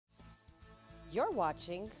You're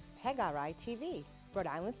watching PEGRI TV, Rhode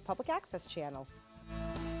Island's public access channel.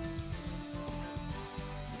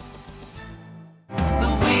 The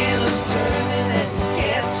wheel is turning and you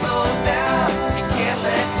can't slow down. You can't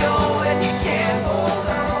let go and you can't hold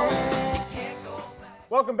on. You can't go back.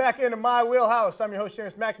 Welcome back into my wheelhouse. I'm your host,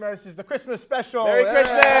 Sharon McNamara. This is the Christmas special. Merry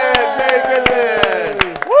Christmas! Hey. Merry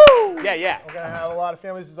Christmas! Woo! Yeah. We're going to have a lot of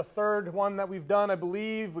families. This is the third one that we've done, I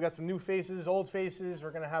believe. We got some new faces, old faces.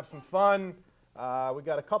 We're going to have some fun. We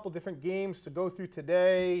got a couple different games to go through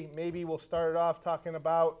today. Maybe we'll start it off talking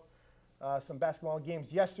about some basketball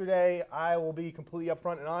games yesterday. I will be completely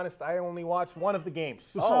upfront and honest. I only watched one of the games.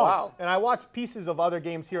 Oh, wow. And I watched pieces of other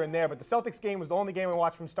games here and there, but the Celtics game was the only game I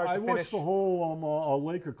watched from start to finish. I watched the whole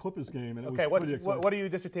Laker-Clippers game, and it Okay, was pretty what do you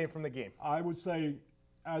dissertate from the game? I would say,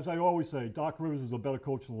 as I always say, Doc Rivers is a better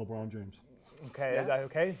coach than LeBron James. Okay, is that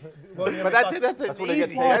okay? But that's what it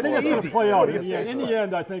gets easy. paid I think it's going to play out. That's what he gets In the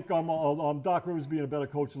end, I think Doc Rivers being a better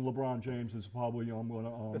coach than LeBron James is probably going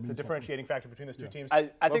to That's a differentiating factor between those two teams.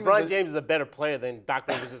 I think LeBron James is a better player than Doc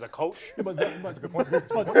Rivers is a coach. But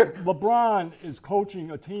LeBron is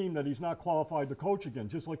coaching a team that he's not qualified to coach again,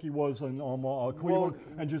 just like he was in Cleveland,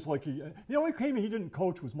 and just like he didn't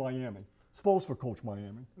coach was Miami. Supposed to coach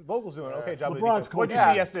Miami. Vogel's doing an okay job. LeBron's What did you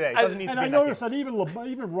see yesterday? Doesn't need to be I in that noticed game. that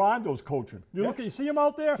even Rondo's coaching. You see him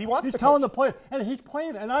out there. He wants He's to telling coach. the player, and he's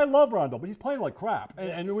playing. And I love Rondo, but he's playing like crap.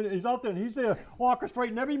 And when he's out there, and he's there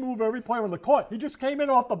orchestrating every move, every player on the court. He just came in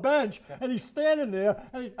off the bench, and he's standing there.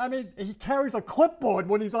 And he carries a clipboard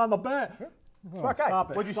when he's on the bench. Smart guy.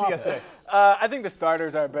 Stop it. What did you Stop see it. yesterday? I think the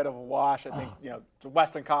starters are a bit of a wash. I think the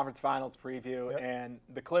Western Conference Finals preview and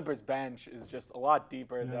the Clippers bench is just a lot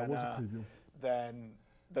deeper Yeah, it was a preview.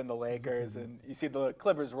 than the Lakers. And you see the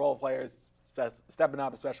Clippers role players stepping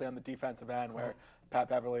up, especially on the defensive end, where Pat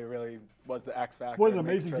Beverly really was the X factor. What an in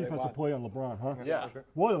making amazing sure they defensive won. play on LeBron, huh? Yeah.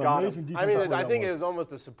 What an Got him. amazing I defensive mean, play I that think was. it was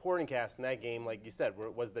almost the supporting cast in that game, like you said,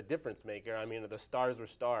 was the difference maker. I mean, the stars were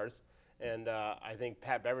stars. And I think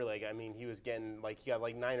Pat Beverly, he was getting, he got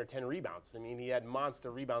 9 or 10 rebounds. I mean, he had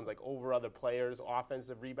monster rebounds, over other players,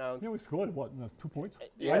 offensive rebounds. Yeah, we scored, 2 points?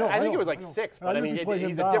 Yeah, I think it was 6, but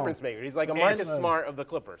he's a difference maker. He's like a Marcus Smart of the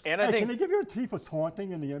Clippers. And I think can they give you a T for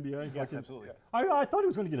taunting in the NBA? Yes, absolutely. I thought he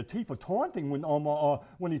was going to get a T for taunting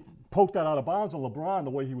when he poked that out of bounds on LeBron,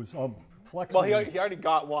 the way he was flexing. well, he already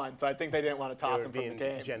got one, so I think they didn't want to They toss were him from the being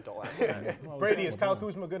game. gentle. Brady, is Kyle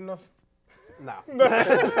Kuzma good enough? No.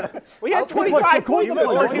 Well, he had But 25 points. Kuzma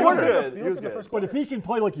played- He was good. He was good. But if he can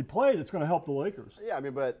play like he played, it's going to help the Lakers. Yeah,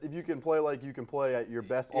 but if you can play like you can play at your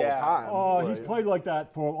best all Yeah. the time. He's played like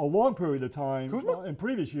that for a long period of time Kuzma? in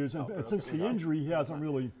previous years, and since the injury, he hasn't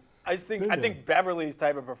really. I think Beverly's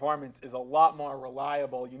type of performance is a lot more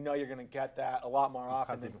reliable. You know you're going to get that a lot more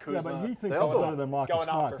often than Kuzma. Yeah, but he thinks They he's also- better than Marcus going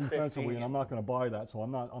off Smart for defensively, 15. and I'm not going to buy that. So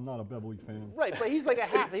I'm not a Beverly fan. Right, but he's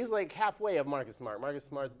he's halfway of Marcus Smart. Marcus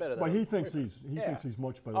Smart's better than But him. he thinks he's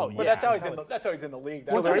much better. Oh, than But yeah. that's how he's in the league.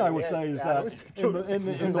 One That's thing how I would say is that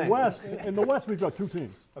in the West we've got 2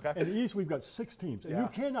 teams. Okay. In the East we've got 6 teams, and you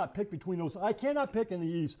cannot pick between those. I cannot pick in the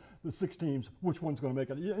East the 6 teams which one's going to make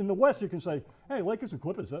it. In the West you can say, hey, Lakers and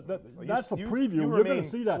Clippers. That's a preview. you You're going remain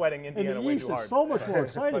to see that. sweating In Indiana the way East too it's hard. so much more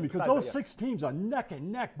exciting But because besides those that, 6 teams are neck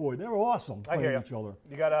and neck, boy. They're awesome I hear playing you. each other.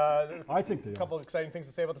 You got I think they a couple of exciting things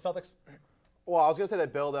to say about the Celtics? Well, I was gonna say they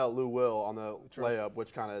bailed out Lou Will on the layup,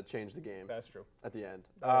 which kind of changed the game That's true. at the end.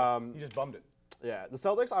 You just bummed it. Yeah, the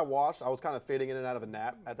Celtics I watched. I was kind of fading in and out of a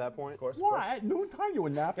nap at that point. Of course. Why? At noontime you were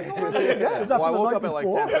napping? Yeah. Is that Well, I from the woke night up at like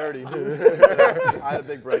before? 10:30. I had a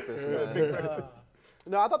big breakfast.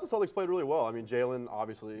 No, I thought the Celtics played really well. I mean, Jalen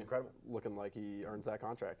obviously Incredible. looking like he earns that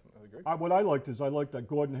contract. What I liked that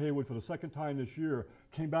Gordon Hayward, for the second time this year,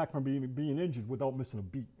 came back from being injured without missing a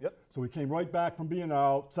beat. Yep. So he came right back from being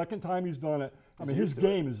out. Second time he's done it. I mean, his used to it.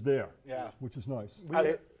 game is there. Yeah. Which is nice.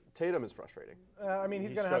 Tatum is frustrating. He's going to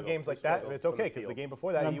have struggled. games like He that, struggled but it's from okay the because the field. game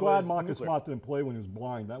before that And I'm he glad was Marcus nuclear. Smart didn't play when he was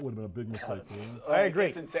blind. That would have been a big mistake for him. I agree.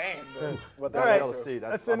 It's insane. What All they're right, able to do. see.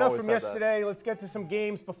 that's I've enough always from said that. yesterday. Let's get to some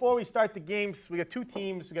games. Before we start the games, we got 2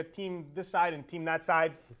 teams. We got team this side and team that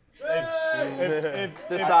side.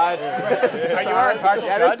 This side. Are you our impartial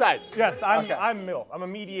Yeah, judge? this side. Yes, I'm Okay. I'm middle. I'm a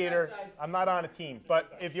mediator. I'm not on a team.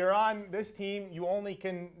 But if you're on this team, you only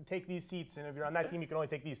can take these seats, and if you're on that team, you can only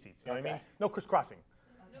take these seats. You know what I mean? Okay. No crisscrossing.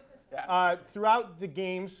 Yeah. Throughout the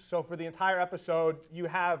games, so for the entire episode, you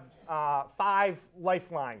have 5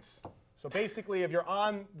 lifelines. So basically, if you're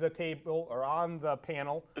on the table or on the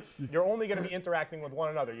panel, you're only going to be interacting with one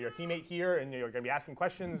another. You're a teammate here, and you're going to be asking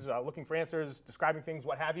questions, looking for answers, describing things,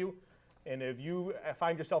 what have you. And if you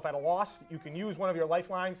find yourself at a loss, you can use one of your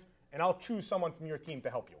lifelines, and I'll choose someone from your team to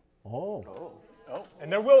help you. Oh. Oh. And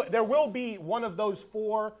there will be one of those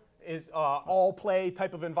 4 is all play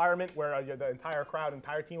type of environment where the entire crowd,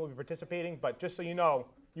 entire team will be participating. But just so you know,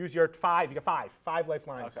 use your 5. You got 5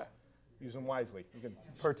 lifelines. Okay. Use them wisely. You can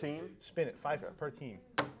Per team? spin it 5 per team.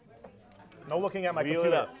 No looking at my Wheel it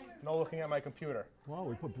computer. up. No looking at my computer. Wow,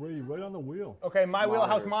 we put Brady right on the wheel. Okay, my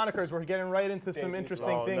Wheelhouse Monitors. monikers. We're getting right into some interesting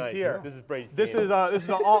Oh, things nice. here. This is Brady's This game. is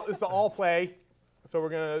a all play. So we're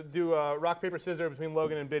gonna do rock paper scissors between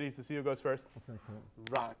Logan and Biddies to see who goes first. Okay, cool.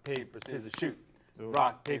 Rock, paper, scissors, shoot.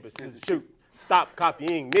 Rock, paper, scissors, shoot. Stop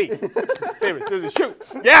copying me. Paper, scissors, shoot.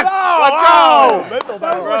 Yes! Let's go! Mental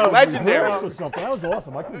battle. Legendary. That was something. That was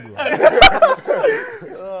awesome. I couldn't do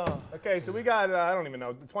that. Okay, so we got, I don't even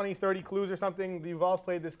know, 20, 30 clues or something. You've all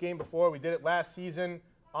played this game before. We did it last season.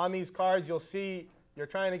 On these cards, you'll see you're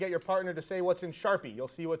trying to get your partner to say what's in Sharpie. You'll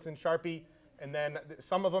see what's in Sharpie, and then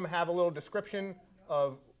some of them have a little description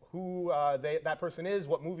of who that person is,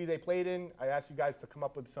 what movie they played in. I asked you guys to come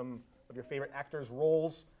up with some of your favorite actors'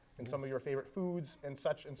 roles and some of your favorite foods and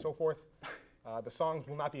such and so forth. The songs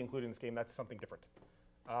will not be included in this game. That's something different.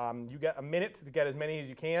 You get a minute to get as many as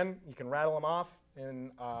you can. You can rattle them off.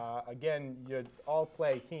 And again, you all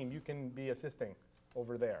play team. You can be assisting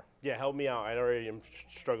over there. Yeah, help me out. I already am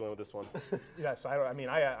struggling with this one. Yes,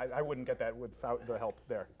 I wouldn't get that without the help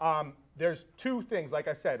there. There's 2 things, like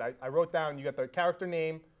I said. I wrote down, you got the character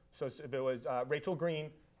name. So if it was Rachel Green,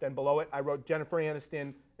 then below it I wrote Jennifer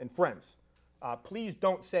Aniston and Friends. Please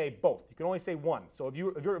don't say both. You can only say one. So if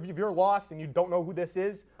you're lost and you don't know who this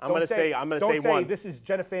is, I'm gonna say don't one. This is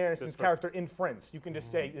Jennifer Aniston's character in Friends. You can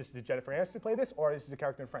just say this is Jennifer Aniston play this, or this is a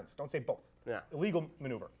character in Friends. Don't say both. Yeah. Illegal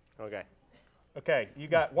maneuver. Okay. Okay, you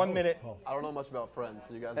got 1 minute. I don't know much about Friends,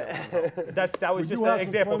 so you guys got some help. That was We just do an have some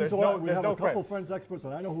example. friends There's no on- we have a couple Friends. friends experts,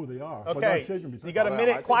 and I know who they are. Okay, you got a Oh, yeah,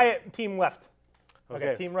 minute. I Quiet team left. Okay,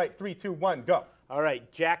 Okay. team right. 3, 2, 1, go. All right,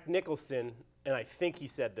 Jack Nicholson, and I think he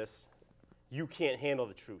said this. You can't handle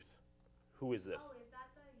the truth. Who is this? Oh, is that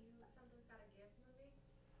the Something's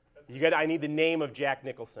Gotta Give movie? I need the name of Jack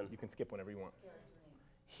Nicholson. You can skip whenever you want.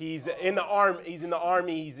 He's in the army. He's in the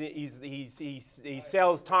army. He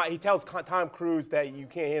tells Tom Cruise that you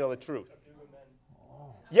can't handle the truth.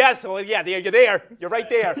 Yes. Well, yeah. You're there. You're right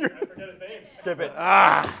there. Skip it.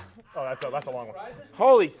 Ah. Oh, that's a long one.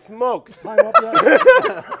 Holy smokes. Time up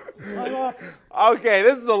yet? Time up. Okay,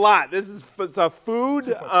 this is a lot. This is food.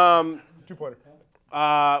 2-pointer.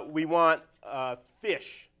 We want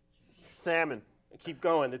fish. Salmon. Keep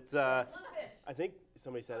going. It's I think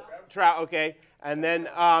somebody said it. Trout. Okay. And then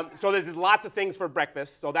so there's lots of things for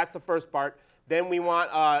breakfast. So that's the first part. Then we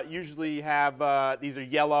want usually have these are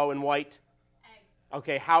yellow and white. Eggs.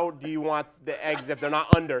 Okay. How do you want the eggs if they're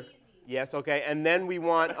not under? Yes. Okay. And then we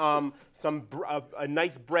want a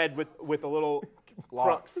nice bread with a little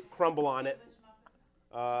Lox. crumble on it.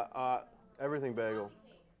 Everything bagel.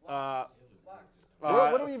 Uh,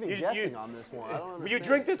 What are we even you- guessing you- on this one? I don't understand. You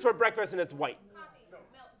drink this for breakfast and it's white. Coffee. Milk.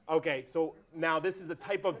 Okay, so now this is a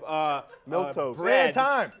type of Milk toast. Bread bread.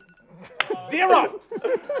 time. 0.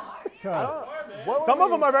 Okay. Some of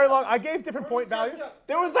them are very long. I gave different point values.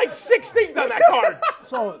 There was like 6 things on that card.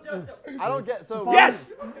 So, I don't get so. Yes,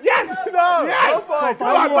 yes, No, yes. no points.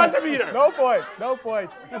 Come on, buzzer beater. No points. No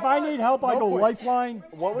points. if I need help, I No go points. lifeline.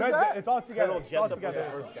 What was that? It's all together. Colonel It's all Jessup was the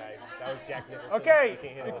together. first guy. That was Jack Nicholson. Okay, You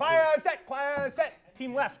can't handle quiet set. Quiet set.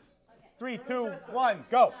 Team left. 3, 2, 1,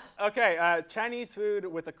 go. Okay, Chinese food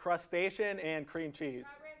with a crustacean and cream cheese.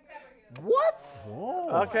 What? Oh.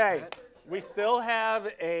 Okay, we still have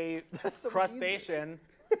a crustacean,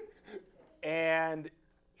 and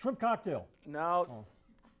Shrimp cocktail. no,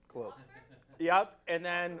 Close. yep, and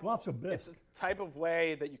then Lobster it's bisque. a type of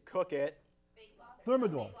way that you cook it.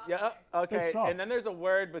 Thermidor. Yeah, okay, Big sauce. and then there's a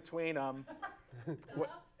word between them.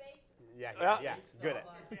 Yeah. Good at.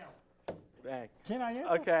 Can I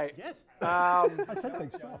answer? Okay, Yes. I said big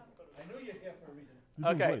stuff.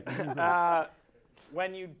 You're doing okay. great. You're doing great.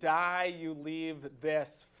 When you die, you leave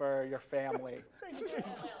this for your family.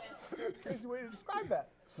 Crazy way to describe that.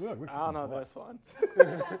 Yeah, we I don't know can- this one.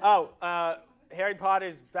 Oh, Harry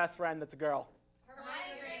Potter's best friend that's a girl.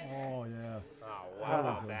 Oh, yes. Oh, wow.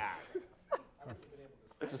 About that.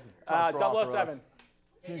 Just top draw for us.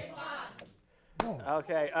 007. Oh,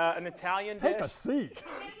 Okay, an Italian take a dish. seat.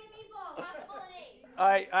 Spaghetti and meatballs. Lots of bolognese.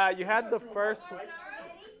 All right, you had the first one.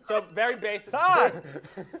 So very basic. Time.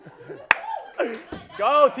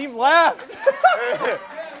 Go, team left.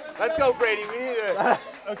 Let's go, Brady. We need to.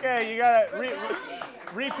 Okay, you gotta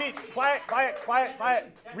repeat. Quiet.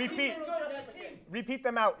 Repeat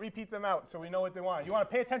them out so we know what they want. You want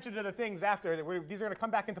to pay attention to the things after. These are going to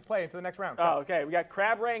come back into play into the next round. Oh, okay. We got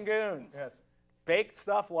crab rangoons. Yes. Baked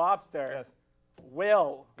stuffed lobster. Yes.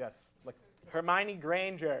 Will. Yes. Like, Hermione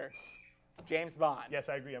Granger. James Bond. Yes,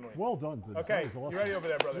 I agree, Emily. Well done, Vince. Okay, That was awesome. you ready over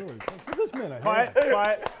there, brother? Really, give this man a Quiet,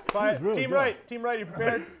 hand. quiet. really Team good. right, team right. You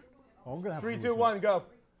prepared? Oh, I'm gonna have 3, to 2, 1, go.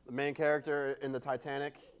 The main character in the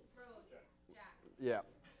Titanic. Yeah.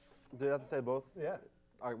 Do you have to say both? Yeah.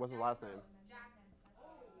 All right, what's his last name?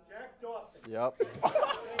 Jack Dawson. Yep.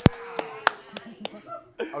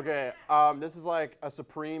 Okay, this is like a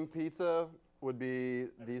supreme pizza would be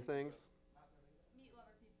these things.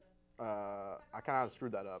 I kind of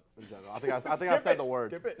screwed that up in general. I think I said the word.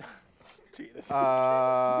 Skip it.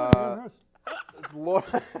 It's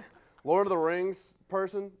Lord of the Rings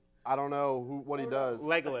person. I don't know what he does.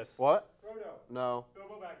 Legolas. What? Frodo. No.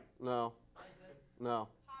 Bilbo Baggins. No. No.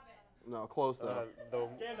 No. Close though.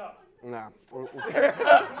 Stand up. Nah.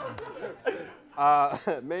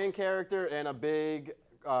 Main character in a big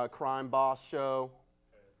crime boss show.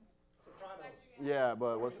 Sopranos. Yeah,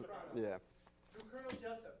 but what's yeah. Colonel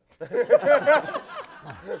Jessup.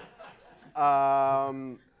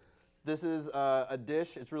 This is a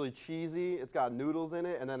dish. It's really cheesy. It's got noodles in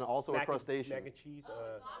it, and then also a crustacean. Mac and cheese.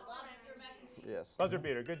 Yes. Buzzer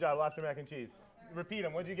beater. Good job. Lobster mac and cheese. Repeat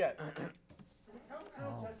them. What'd you get?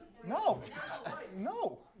 No.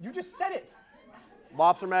 No. You just said it.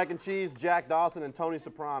 Lobster mac and cheese, Jack Dawson, and Tony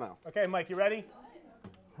Soprano. Okay, Mike, you ready?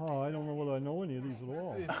 Oh, I don't know whether I know any of these at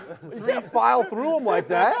all. You can't file through them like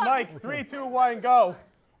that. Mike, 3, 2, 1, go.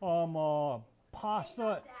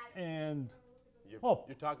 Pasta and You're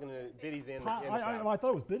talking to Biddies and I thought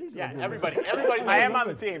it was Biddy's. yeah, everybody's I am on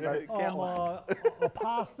the team. But can't lie. A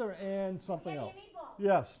pasta and something else.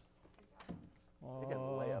 Yes. You're getting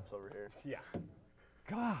layups over here. Yeah.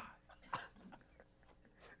 God.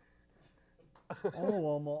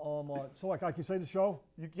 So I can say the show?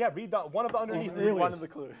 Yeah, read one of the underneath. Aliens. One of the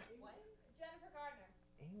clues. Jennifer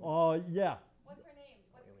Gardner. Yeah. What's her name?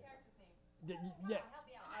 What's the character's name? Yeah. Help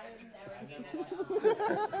me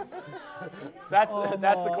out.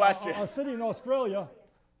 That's the question. A city in Australia.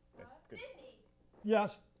 Sydney.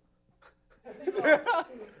 Yes.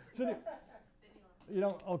 City. You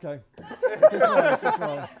know, okay. Good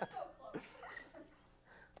try.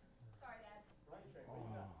 Sorry, Dad.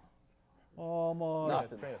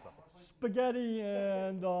 Nothing. Spaghetti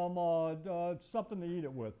and something to eat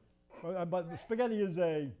it with. But spaghetti is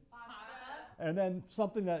and then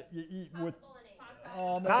something that you eat with.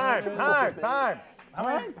 Time. How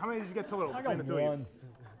many did you get total? I between got the two of you? one.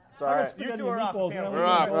 It's all right. You two are off. We're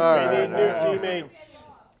off. right, We need right. new teammates.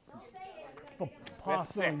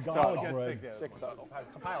 Pasta and six garlic total. bread. Six total.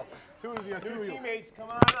 Compile. Two of you. Teammates, come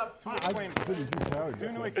on up. Two explainers.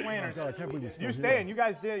 Two new explainers. God, I can't believe You you're stay in. You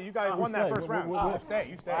guys did. You guys won that stay. first round. We're- You stay.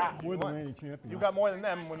 You stay. We're You the won. reigning champion. You got more than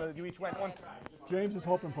them when you each went once. James is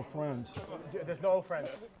hoping for friends. There's no friends.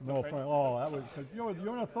 No friends. Oh, that was because you're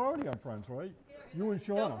an authority on friends, right? You and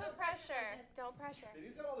Shauna. Don't put pressure. Don't pressure.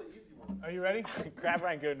 Are you ready? Crab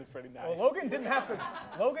Rangoon is pretty nice. Well, Logan didn't have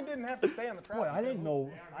to stay on the track. Boy, I didn't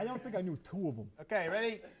know. I don't think I knew two of them. Okay,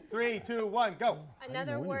 ready? 3, 2, 1, go.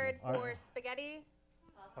 Another know word anything. for spaghetti.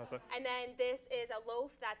 And then this is a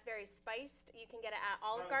loaf that's very spiced. You can get it at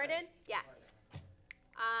Olive Garden. Yeah.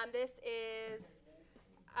 This is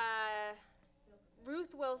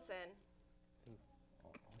Ruth Wilson.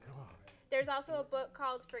 There's also a book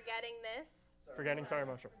called Forgetting This. Forgetting Sorry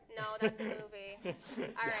Mushroom. No, that's a movie.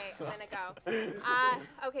 All right, I'm gonna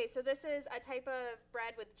go. Okay, so this is a type of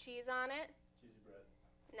bread with cheese on it. Cheesy bread.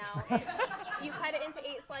 No, you cut it into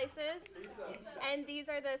 8 slices, and these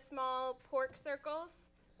are the small pork circles.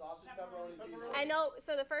 Sausage, pepperoni, pizza. I know.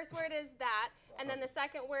 So the first word is that, and then the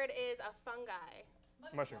second word is a fungi.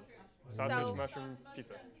 Mushroom. Sausage, So- mushroom,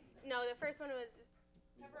 pizza. No, the first one was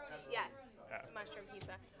yes, Yeah. mushroom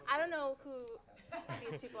pizza. I don't know who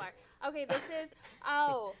these people are. Okay, this is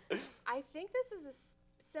I think this is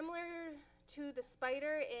similar to the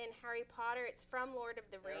spider in Harry Potter. It's from Lord of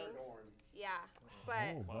the Rings. Yeah,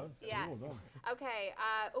 but Oh, bud. yes. Well done. Okay.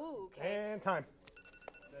 Okay. And time.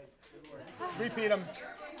 Repeat them.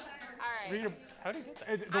 All right. Read 'em. How do you get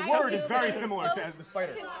that? The I word do is very this similar to close the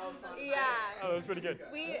spider. Yeah. Oh, that was pretty good.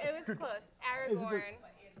 It was close. Aragorn,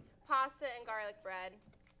 pasta and garlic bread,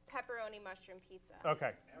 pepperoni mushroom pizza.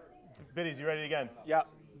 Okay. Biddies, you ready again? Yep.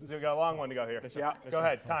 So we got a long one to go here. Yeah. Go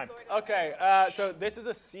ahead. Time. Okay, so this is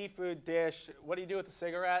a seafood dish. What do you do with a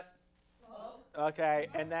cigarette? Okay,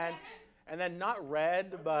 and then not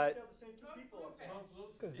red, but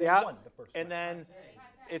yeah, and then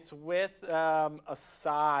it's with a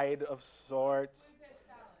side of sorts.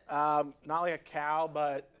 Not like a cow,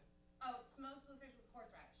 but Oh, smoked bluefish with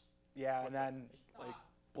horseradish. yeah, and then like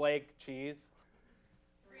Blake cheese.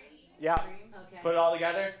 Yeah, put it all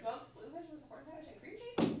together. Smoked bluefish with horseradish and cream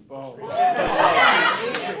cheese? Boom.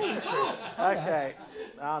 Okay,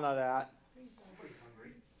 I don't know that.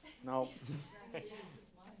 Nope.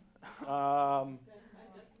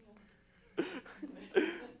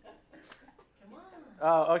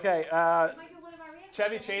 Oh, okay.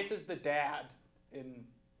 Chevy Chase is the dad, and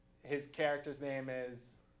his character's name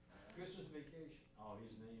is. Christmas Vacation. Oh,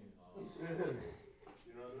 his name.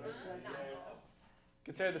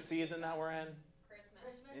 Consider the season that we're in.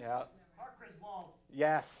 Christmas. Yeah.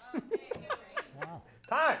 Yes. Wow.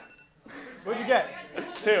 Time. What'd you get?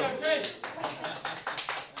 2.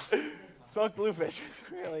 Smoked bluefish is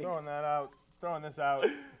really. Throwing that out. Throwing this out.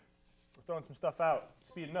 We're throwing some stuff out.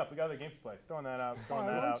 Speeding up. We got other games to play. Throwing that out. Throwing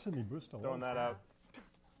that out. Sydney Bristol. Throwing that out.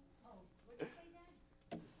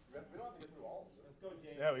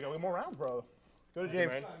 Yeah, we got more rounds, bro. Go to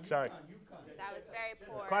James. Sorry. That was very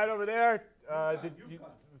poor. Quiet over there.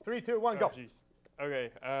 3, 2, 1, go. Oh, jeez.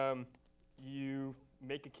 Okay. You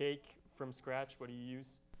make a cake from scratch. What do you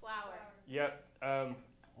use? Flour. Yep.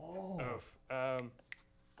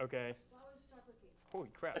 Okay. Holy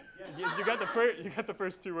crap! You got the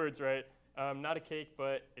first 2 words right. Not a cake,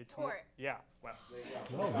 but it's more. Tort. Yeah. Wow.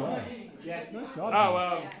 Well done. Yes. Nice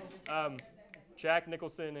job. Jack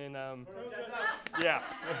Nicholson and yeah.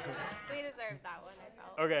 We deserved that one, I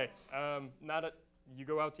felt. Okay. Not a. You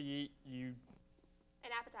go out to eat. You.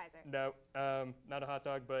 An appetizer. No. Not a hot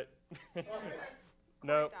dog, but.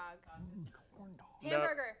 No. Dog.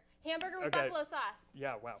 Hamburger. Hamburger with Okay. buffalo sauce.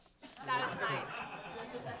 Yeah. Wow. That was mine.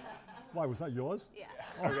 Why, was that yours? Yeah.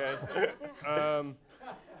 Okay.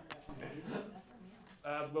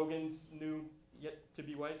 Logan's new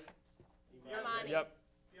yet-to-be wife. Amani. Yep.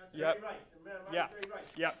 Yep. Yeah.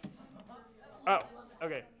 Yep. Oh,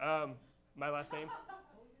 okay. My last name.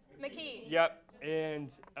 McKee. Yep.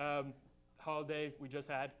 And holiday we just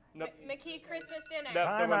had. Nope. McKee Christmas dinner. Nope, the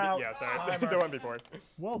Time one out. yeah, sorry. Timer. The one before.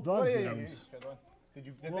 Well done, James.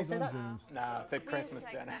 Did Well they say done, that? James. No, it said We Christmas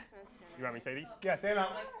said dinner. Christmas dinner. You want me to say these? Yeah, say it out.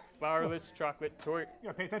 Flourless chocolate tort.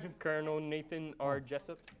 Yeah, pay attention. Colonel Nathan R.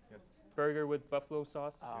 Jessup. Yes. Burger with buffalo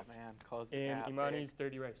sauce. Oh man, close the And gap. Imani's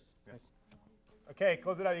dirty rice. Yes. Okay,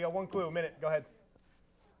 close it out. You got 1 clue. A minute. Go ahead.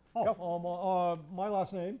 Oh, my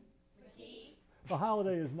last name? The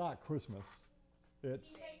holiday is not Christmas. It's,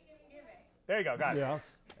 There you go. Got it. yes,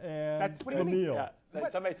 and That's- what do the you mean? meal. Yeah,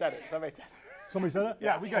 somebody said it. Somebody said it. Somebody said it?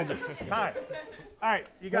 Yeah, we got it. Time. All right,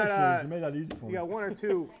 you Thanks, got James. You made that easy for you me. got 1 or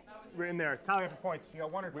 2 written there. Tally up your points. You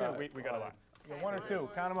got 1 or 2. We got a lot. You got 1 or 2.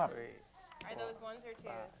 Count them up. Are those ones or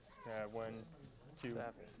twos? 1, 2,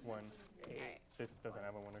 1. Alright. This doesn't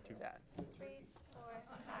have a 1 or 2. 3, 4,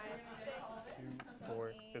 5, 6, 2,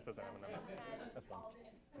 4. This doesn't have a number. 10, That's 1.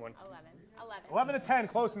 11. 11. 11 to 10.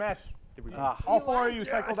 Close match. Did we? All 4 of you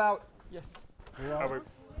cycled out. Yes. Oh,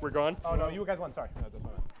 we're gone. Oh no, you guys won. Sorry. No, that's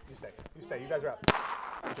fine. You stay. You stay. You guys are out.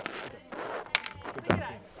 Good job. Good job. Good job,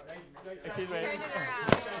 team. Excuse me. Turn it around.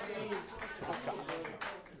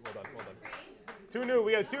 Well done. Well done. 2 new.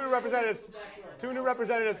 We have 2 new representatives. 2 new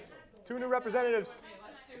representatives. 2 new representatives.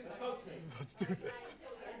 Let's do this.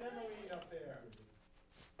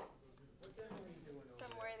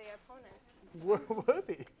 Some worthy opponents.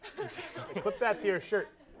 Worthy. Clip that to your shirt.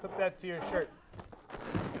 Clip that to your shirt.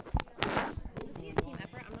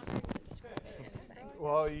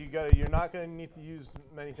 Well, you're not gonna need to use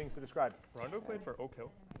many things to describe. Rondo played for Oak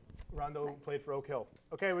Hill. Rondo played for Oak Hill.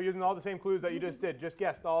 Okay, we're using all the same clues that you just did. Just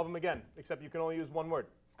guessed all of them again, except you can only use 1 word.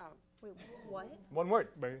 Oh, wait, what? 1 word.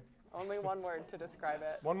 Only 1 word to describe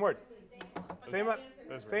it. 1 word. Same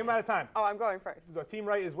amount of time. Oh, I'm going first. The team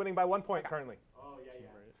right is winning by 1 point currently.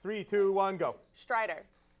 3, 2, 1, go. Strider.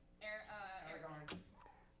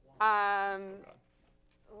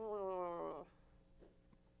 Ooh.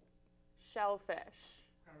 Shellfish.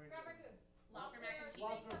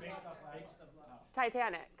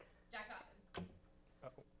 Titanic.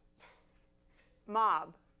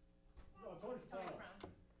 Mob.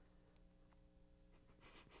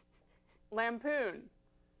 Lampoon.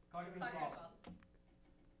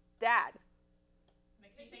 Dad.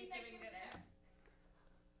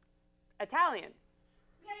 Italian.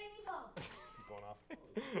 Going off.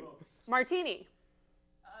 Martini.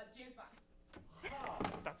 James Bond.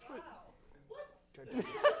 That's what.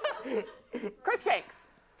 Crookshanks.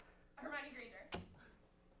 Hermione Granger.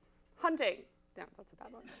 Hunting. Damn, that's a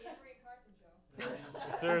bad one.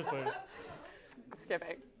 Seriously.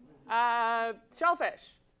 Skipping. Shellfish.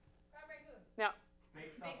 No.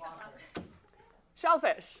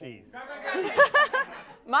 Shellfish. Jeez.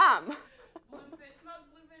 Mom. Bluefish. Smoked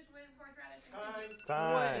bluefish with horseradish and cream cheese.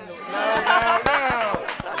 Time.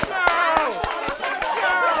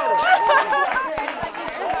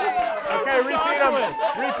 Okay, repeat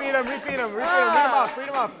them. Read them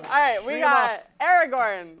off. All right, we got Aragon.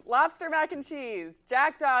 Gordon, Lobster Mac and Cheese,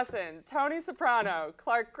 Jack Dawson, Tony Soprano,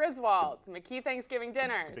 Clark Griswold, McKee Thanksgiving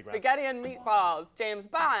Dinner, Spaghetti and Meatballs, James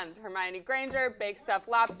Bond, Hermione Granger, Baked Stuffed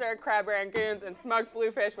Lobster, Crab Rangoons, and Smoked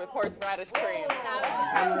Bluefish with horseradish cream.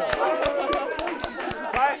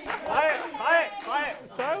 Quiet.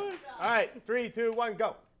 Silence. All right, 3, 2, 1,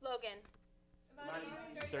 go. Logan.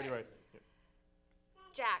 Dirty rice. Yep.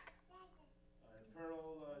 Jack.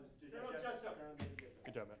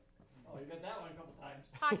 Good job, man. Oh, you got that one a couple times.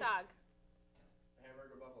 Hot dog.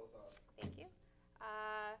 Hamburger buffalo sauce. Thank you.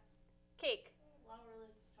 Cake.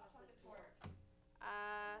 Flourless chocolate torte.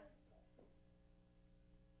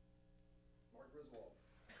 Mark Griswold.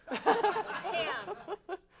 Ham.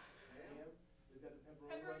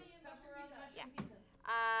 Pepperoni and mushroom Yeah. pizza.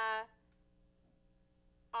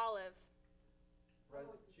 Olive.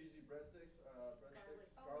 Cheesy breadsticks,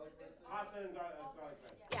 garlic breadsticks. Pasta and garlic bread.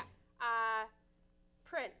 Yeah.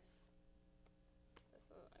 Prince. This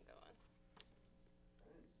is a good one.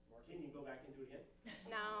 Can you go back and do it again?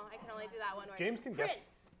 No, I can only do that one word. James can guess.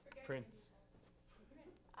 Prince.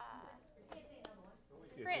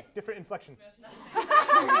 Prince. Different inflection.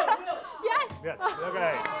 Yes. Yes.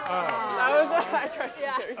 Okay. That was I tried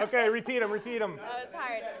to do. Okay. Repeat them. That was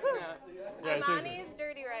hard. Yeah, Amani's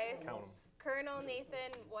dirty rice. Count 'em. Colonel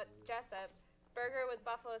Nathan Jessup. Burger with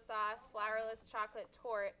buffalo sauce, flourless chocolate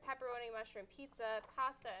torte, pepperoni mushroom pizza,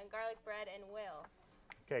 pasta and garlic bread, and Will.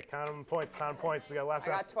 Okay. Count them points. Count 'em points. We got last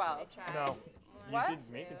I round. got 12. I tried. No. You What? did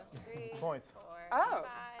amazing. 3, Points. 4, Oh.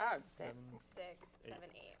 5, 6, 7, 7,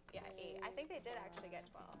 8. Yeah, 8. I think they did actually get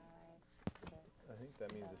 12. I think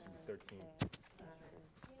that means it should be 13. 10,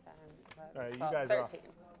 11, All right, you 12, guys are off.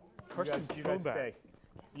 13. Carson, You guys go back. stay.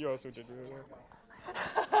 You also did really well.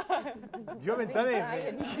 You haven't done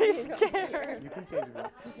anything. She's scared. You can change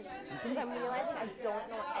it. Because I'm realizing I don't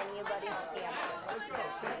know anybody's answers.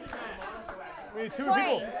 We need 2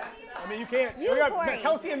 people. I mean, you can't. We got Corey.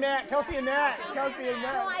 Kelsey and Matt. Kelsey and Matt. No, I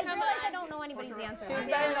realize I don't know anybody's answers. She's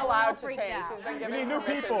been allowed to change. She's been We given need new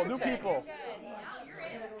permission people. to New change. people.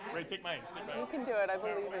 Ray, take mine. Take mine. You can do it. I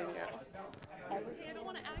believe in you.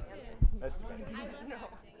 That's too bad.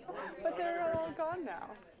 But they're all gone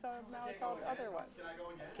now. So now it's all the other ones.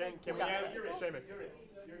 Can we have Seamus?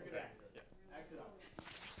 You're good at it.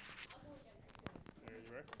 There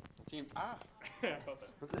you are. Team. I felt that.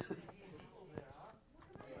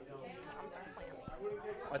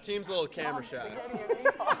 My team's a little camera shy.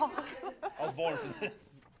 I was born for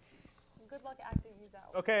this. Good luck acting these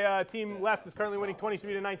out. Okay, team left is currently winning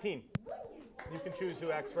 23-19. You can choose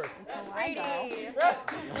who acts first. Brady.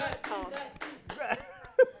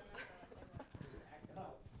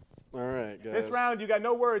 All right, guys. This round, you got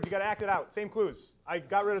no words. You got to act it out. Same clues. I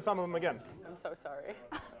got rid of some of them again. I'm so sorry.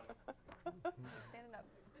 Standing up.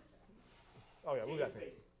 Oh yeah, we got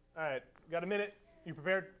this. All right, you got a minute. You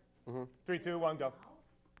prepared? 3, 2, 1, go.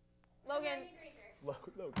 Logan.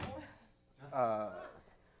 Logan. I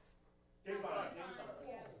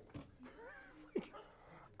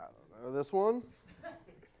don't know this one.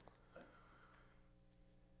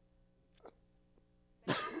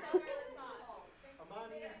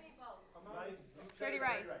 Dirty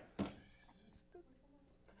rice.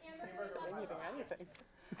 Anything.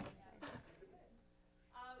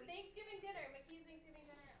 Thanksgiving dinner. McKee's Thanksgiving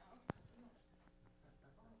dinner.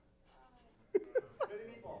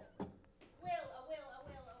 Will.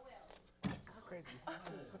 Crazy.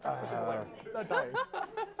 It's not dying.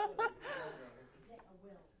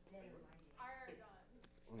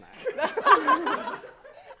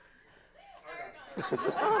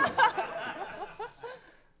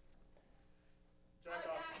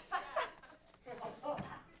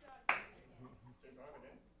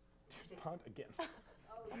 Pond again.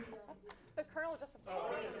 The Colonel just.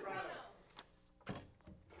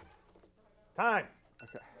 Time.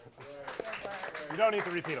 Okay. You don't need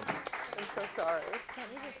to repeat them. I'm so sorry.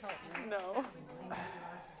 No.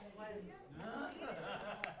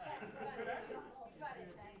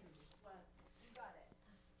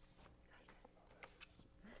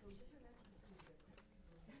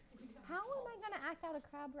 How am I going to act out a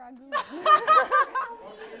crab ragout?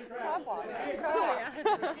 Crab water.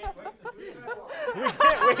 We can't wait to see.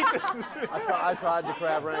 I tried the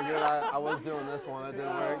crab rangoon. I was doing this one. It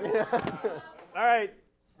didn't work. All right,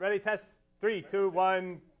 ready, test. 3, 2,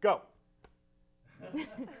 1, go. Crab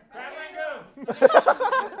rangoon.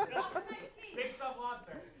 Big stuffed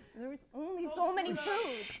lobster. There's only so many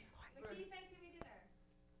foods. McKee's Thanksgiving dinner.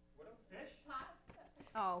 What else? Fish? Pasta.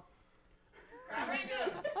 Oh. Crab rangoon.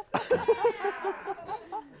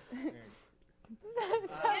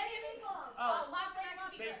 Lobster mac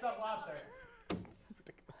and cheese. Big stuffed lobster.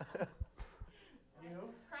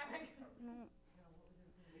 Crab rangoon.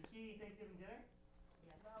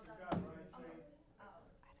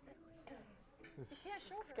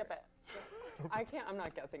 Skip it. I can't. I'm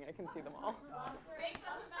not guessing. I can see them all. Baked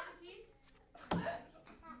sausage, mac and cheese.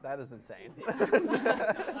 That is insane.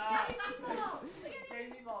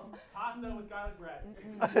 Pasta with garlic bread.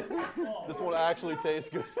 This one actually tastes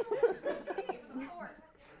good.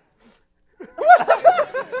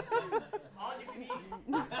 All you can eat.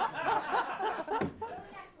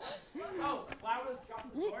 Oh, flourless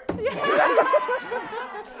chocolate torte.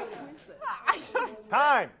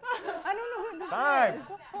 Time. I don't know what that Time.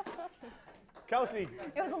 Kelsey,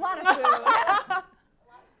 It was a lot of food.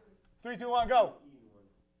 3, 2, 1, go.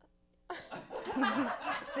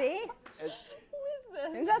 See? Who is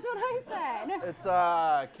this? That's what I said. It's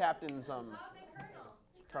Captain's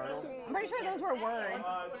Colonel. I'm pretty sure those were words.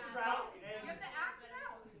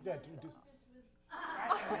 Yeah,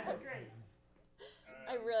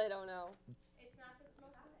 I really don't know. It's not the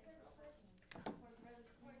smoke.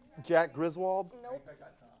 Jack Griswold. Nope.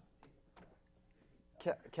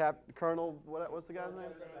 Colonel. What's the guy's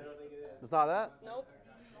name? It's not that. Nope.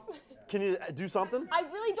 Can you do something? I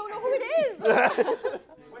really don't know who it is.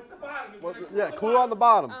 What's the bottom? Yeah, clue on the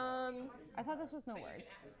bottom. I thought this was no words.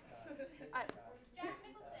 Jack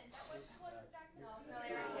Nicholson. That was Jack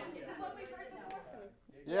Nicholson. Is this what we've heard before?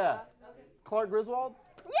 Yeah. Clark Griswold?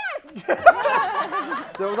 Yes!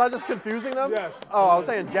 Was I just confusing them? Yes. Oh, I was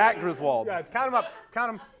saying Jack Griswold. Yeah, count them up.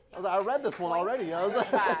 Count them. I read this one already. I was like,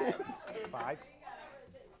 5.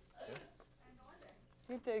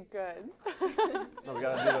 You did good. No, we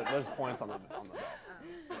gotta do that. There's points on the belt.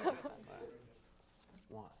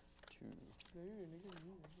 1, 2.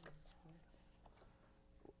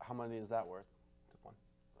 How many is that worth? 1.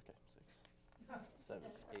 Okay, 6, 7,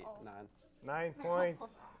 8, 9. 9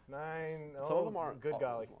 points. 9. Some of them are. Good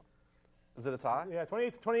golly. Is it a tie? Yeah,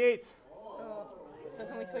 28 to 28. So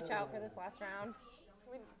can we switch out for this last round?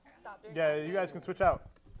 Can we stop doing Yeah, you guys can switch out.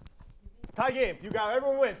 Tie game. You got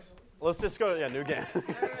everyone wins. Let's just go to new game.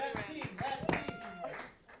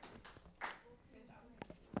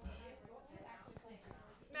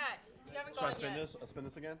 Matt, you haven't Should I gone spin yet. this? I'll spin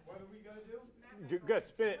this again? What are we going to do? Good.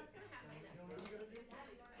 Spin it.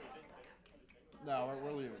 No,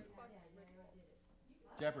 we're leaving.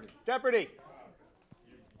 Jeopardy. Jeopardy.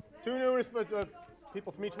 2 new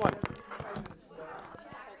people from each one.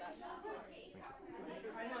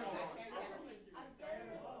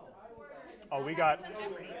 Oh, we got.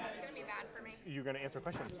 Jeopardy. Is this going to be bad for me? You're going to answer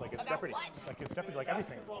questions like it's About Jeopardy. what? Like it's Jeopardy, like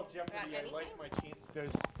everything. Well, Jeopardy, I like my chances.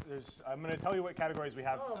 There's. I'm going to tell you what categories we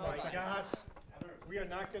have. Oh my gosh, we are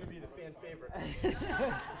not going to be the fan favorite.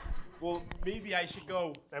 Well, maybe I should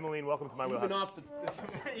go. Emmeline, welcome to my Even wheelhouse. off the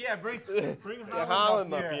yeah, bring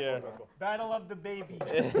Holland up up here. here. Battle of the babies.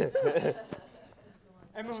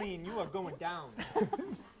 Emmeline, you are going down.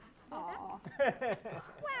 Aw.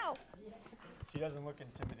 Wow. She doesn't look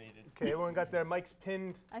intimidated. Okay, everyone got their mics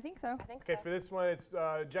pinned. I think so. Okay, for this one, it's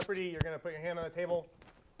Jeopardy. You're going to put your hand on the table.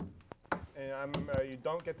 And you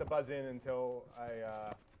don't get to buzz in until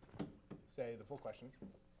I say the full question.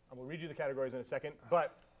 I will read you the categories in a second.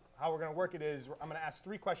 But how we're going to work it is I'm going to ask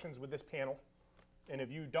 3 questions with this panel. And if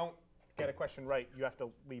you don't get a question right, you have to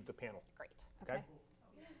leave the panel. Great. Okay?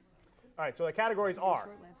 All right, so the categories are.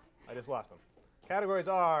 I just lost them. Categories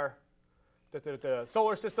are the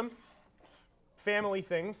solar system, family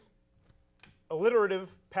things,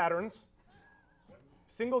 alliterative patterns,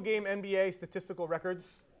 single game NBA statistical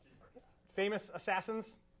records, famous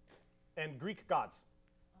assassins, and Greek gods.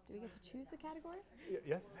 Do we get to choose the category?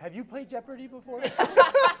 Yes? Have you played Jeopardy before?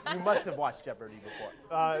 You must have watched Jeopardy before.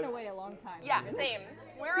 I've been away a long time. Yeah, same.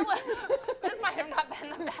 This might have not been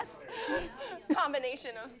the best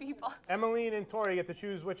combination of people. Emmeline and Tori get to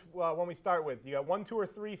choose which one we start with. You got 1, 2, or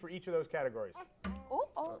 3 for each of those categories.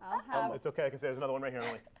 I'll have It's okay, I can say there's another one right here,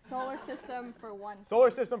 Emily. solar system for 1.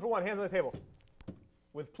 Solar system for 1, hands on the table.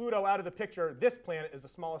 With Pluto out of the picture, this planet is the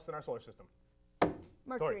smallest in our solar system.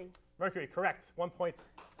 Mercury. Tori. Mercury, correct. 1 point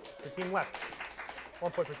for team left.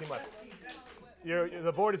 1 point for team left.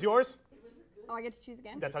 The board is yours. Oh, I get to choose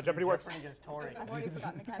again? That's how Jeopardy works. Jeopardy against Tori. I've already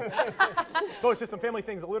forgotten the category. Solar system, family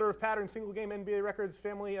things, alliterative patterns, single game NBA records,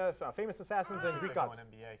 family, famous assassins, and Greek gods.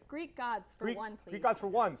 Greek gods for 1, please. Greek gods for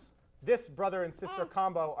 1s. This brother and sister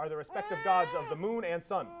combo are the respective gods of the moon and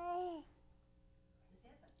sun. I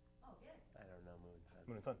don't know, moon, sun.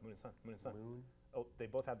 Moon and sun, moon and sun, moon and sun. Oh, they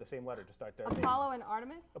both have the same letter to start their name. Apollo and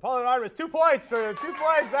Artemis? Apollo and Artemis, 2 points for 2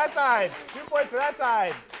 points for that side. 2 points for that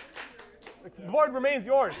side. The board remains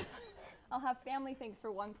yours. I'll have family things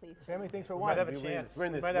for 1, please. Family things for We 1. might have a You chance. win.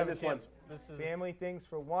 Win this, Might win have a this one. chance. This is Family things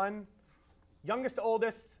for 1. Youngest to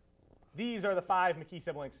oldest. These are the 5 McKee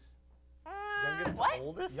siblings. youngest What? to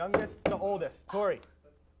oldest. Youngest to oldest. Tori.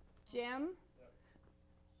 Jim,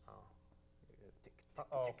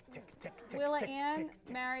 Uh-oh. Willa Ann,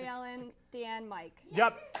 Mary Ellen, Dan, Mike.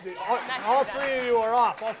 Yep. All three of you are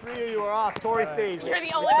off. All three of you are off. Tori stays. You're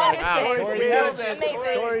the only one who stays.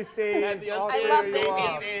 Tori stays. All three love of you this are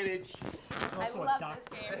off. advantage. I love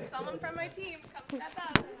this game. Someone from my team, come step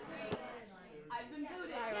up. I've been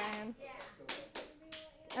booted. Hi, Ryan.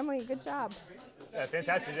 Emily, good job. Yeah,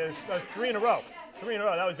 fantastic. That was 3 in a row. 3 in a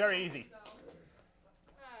row. That was very easy.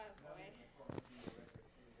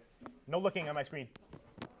 No looking on my screen.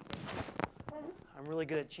 I'm really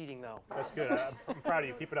good at cheating, though. That's good. I'm proud of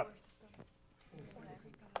you. Keep it up.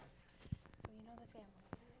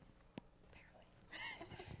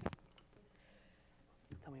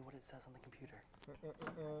 Tell me what it says on the computer.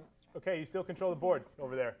 Okay, you still control the board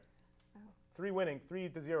over there. 3 winning,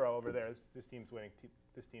 3-0 over there. This team's winning.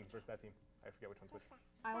 This team versus that team. I forget which one's which.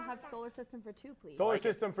 I will have solar system for 2, please. Solar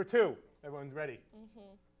system for 2. Everyone's ready.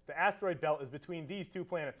 The asteroid belt is between these 2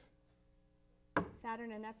 planets.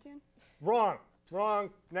 Saturn and Neptune. Wrong. Wrong.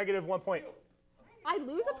 -1 point. I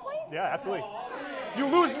lose a point? Yeah, absolutely. You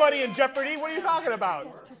lose money in Jeopardy. What are you talking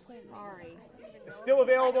about? Sorry. It's still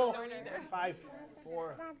available. 5,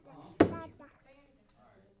 4.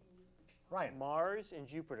 Ryan. Mars and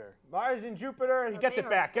Jupiter. Mars and Jupiter. He gets it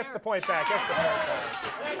back. Gets the point back. Gets the point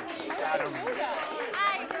back. Got him.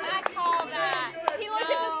 I call that. He looked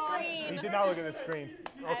at the screen. He did not look at the screen.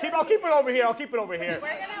 I'll keep it over here. I'll keep it over here.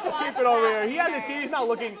 I'll keep it over here. He has it. He's not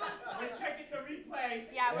looking. We're checking the replay.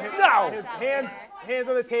 Yeah, we're No. Hands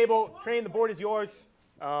on the table. Train. The board is yours.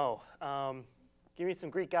 Oh, give me some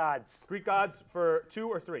Greek gods. Greek gods for 2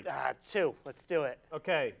 or 3. 2. Let's do it.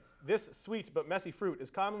 Okay. This sweet but messy fruit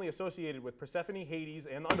is commonly associated with Persephone, Hades,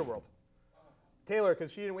 and the underworld. Taylor,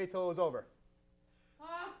 because she didn't wait till it was over.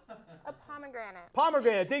 A pomegranate.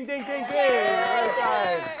 Pomegranate. Ding, ding, ding, ding. Right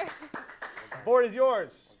side. Board is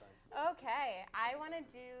yours. Okay, I want to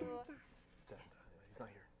do He's not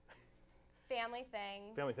here. family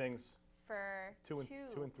things. Family things. For 2 and 3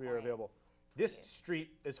 are points. available. This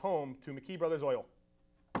street is home to McKee Brothers Oil.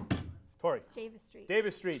 Tori. Davis Street.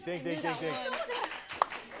 Davis Street. Ding, ding, ding, ding.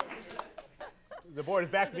 The board is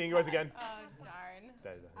back to being yours again. Oh,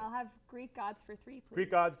 darn. I'll have Greek gods for 3, please.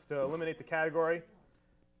 Greek gods to eliminate the category.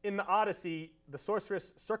 In the Odyssey, the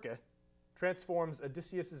sorceress Circe transforms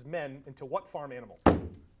Odysseus' men into what farm animal?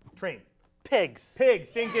 Train. Pigs.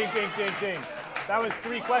 Pigs. Ding, ding, ding, ding, ding. That was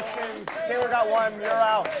 3 questions. Taylor got 1. You're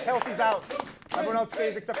out. Kelsey's out. Everyone else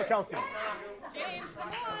stays except for Kelsey. James, come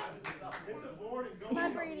on. Come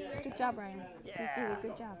on, Brady. Good job, Ryan. Yeah.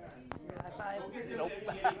 Good job. High five. Nope.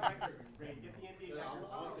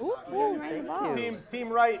 Ooh, right in the ball.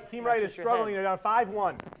 Team right is struggling. They're down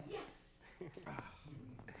 5-1.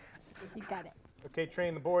 You got it. Okay,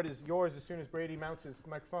 Train, the board is yours as soon as Brady mounts his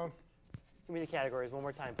microphone. Give me the categories one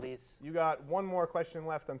more time, please. You got 1 more question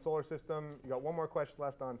left on solar system. You got 1 more question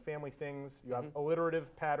left on family things. You have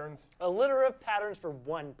alliterative patterns. Alliterative patterns for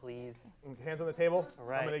 1, please. Hands on the table. All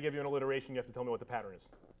right. I'm going to give you an alliteration. You have to tell me what the pattern is.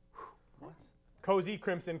 What? Cozy,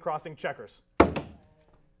 crimson, crossing, checkers.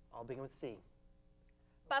 I'll begin with C.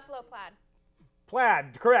 Buffalo plaid.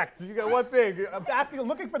 Plaid, correct. You got 1 thing. I'm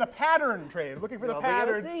looking for the pattern, Train. Looking for the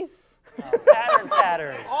pattern. Begin with C's.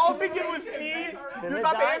 Pattern. All begin with C's? You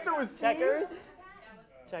thought the answer was C's?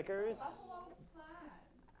 Checkers.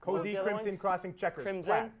 Cozy, crimson, crossing, checkers.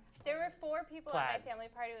 Crimson. Plaid. There were 4 people Plaid. at my family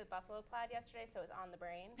party with buffalo plaid yesterday, so it was on the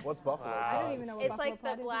brain. What's buffalo? I don't even know what It's buffalo like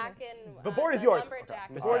plaid the is black either. and The board is the yours. lumberjack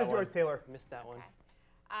The Missed board that is yours, one. Taylor. Missed that one.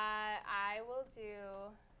 I will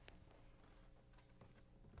do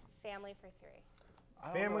family for 3. I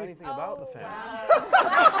don't know anything about the family.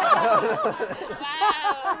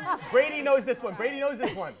 Wow. Brady knows this one. Brady knows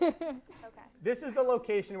this one. Okay. This is the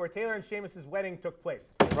location where Taylor and Seamus's wedding took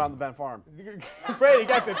place. Around the Bend Farm. Brady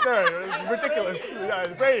gets it, third. It's ridiculous.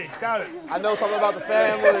 Brady, count it. I know something about the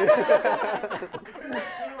family.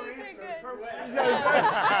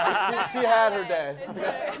 she had her day.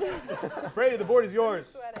 Brady, the board is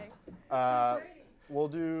yours. We'll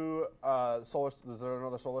do solar. Is there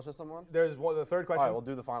another solar system one? There's the third question. All right, we'll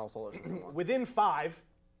do the final solar system one. Within 5,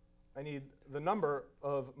 I need the number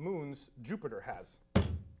of moons Jupiter has.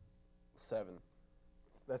 7.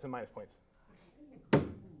 That's a minus point.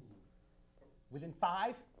 Within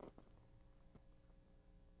 5?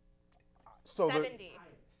 So 70.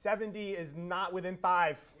 70 is not within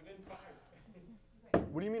 5.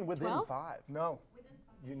 What do you mean within 12? 5? No.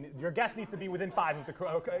 Your guess needs to be within 5 of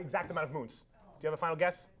the exact amount of moons. Do you have a final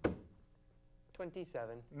guess?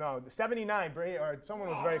 27. No, the 79. Or someone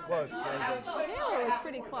was very close. Taylor was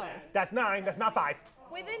pretty close. That's 9. That's not 5.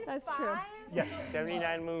 Within That's 5? true. Yes.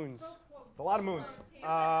 79 moons. It's a lot of moons.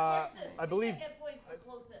 I believe.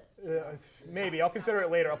 Maybe. I'll consider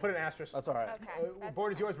it later. I'll put an asterisk. That's all right. Okay.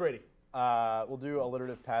 Board is yours, Brady. We'll do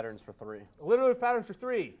alliterative patterns for 3. Alliterative patterns for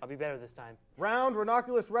 3. I'll be better this time. Round,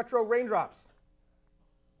 ranunculus, retro, raindrops.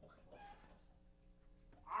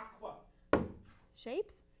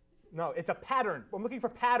 Shapes? No, it's a pattern. I'm looking for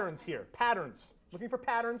patterns here. Patterns. Looking for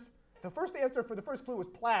patterns. The first answer for the first clue was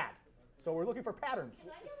plaid. So we're looking for patterns.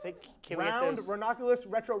 Can we get Round, those? ranunculus,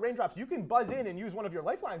 retro, raindrops. You can buzz in and use one of your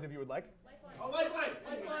lifelines if you would like.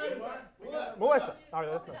 Melissa. All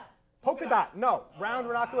right, that's no. Polka dot. No. Round,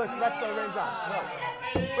 ranunculus, retro, raindrops.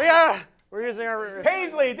 No. We're using our...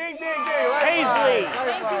 Paisley. Ding, ding, ding. Paisley.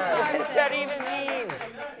 Lifeline. What does that even mean?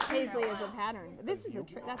 Paisley is a pattern. This is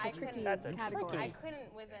that's a tricky category. I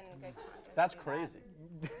couldn't within good conscience. That's crazy.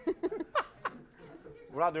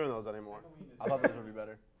 We're not doing those anymore. I thought those would be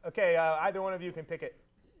better. Okay, either one of you can pick it.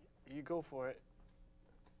 You go for it.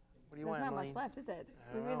 What do you There's want, not Emily? much left, is it?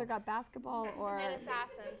 don't We've either know. got basketball or... And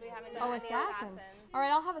assassins. We haven't done Oh, any assassins. assassins. All right,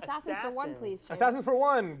 I'll have assassins for 1, please. Shane. Assassins for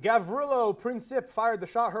 1. Gavrilo Princip fired the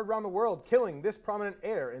shot heard around the world, killing this prominent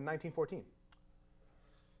heir in 1914.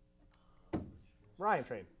 Ryan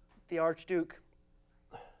Train. The Archduke.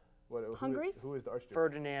 Hungary? Who is the Archduke?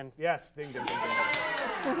 Ferdinand. Yes, ding, ding, ding, ding,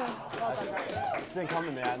 ding. It didn't come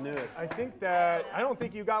to me. I knew it. I don't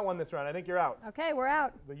think you got one this round. I think you're out. Okay, we're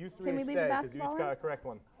out. But you 3 Can we stay leave the because you basketball got in? a correct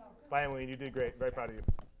one. Bye, Emily. You did great. Very proud of you.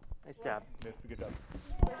 Nice job. Yes, good job.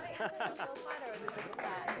 Was it full pot or was it just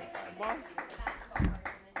flat?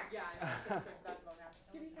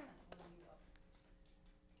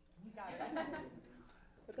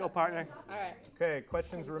 Let's go, partner. All right. Okay,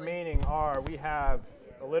 questions remaining are we have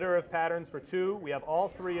alliterative patterns for 2. We have all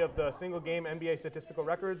 3 of the single game NBA statistical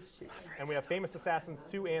records. And we have famous assassins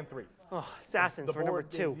 2 and 3. Oh, assassins The for number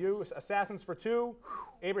board 2. is you. Assassins for 2.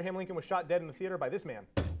 Abraham Lincoln was shot dead in the theater by this man.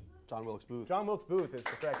 John Wilkes Booth. John Wilkes Booth is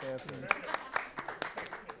the correct answer.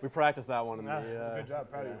 We practiced that one in the. Good job,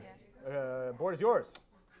 proud of you. Board is yours.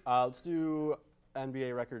 Let's do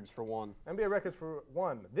NBA records for 1. NBA records for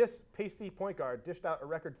 1. This pasty point guard dished out a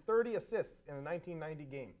record 30 assists in a 1990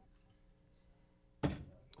 game.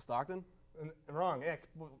 Stockton? Wrong.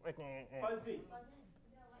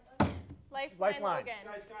 Lifeline. Logan.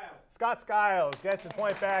 Scott Skiles gets his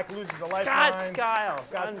point back, loses a lifeline.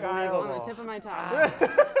 Scott Skiles. On the tip of my tongue. I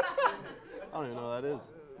don't even know what that is.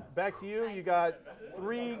 Back to you. You got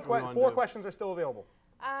 4 questions are still available.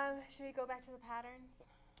 Should we go back to the patterns?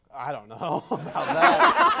 I don't know about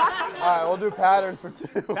that. All right, we'll do patterns for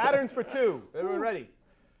 2. Patterns for 2. Everyone ready?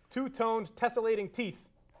 2-toned tessellating teeth.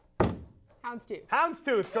 Houndstooth.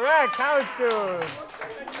 Houndstooth, correct. Houndstooth.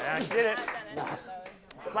 Yeah, I did it.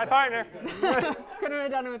 It's my partner. Couldn't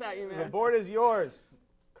have done it without you, The man. board is yours.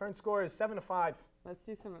 Current score is 7-5. Let's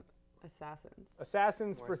do some assassins.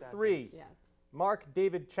 Assassins for 3. Yes. Mark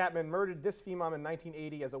David Chapman murdered this female in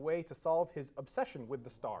 1980 as a way to solve his obsession with the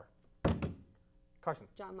star. Carson.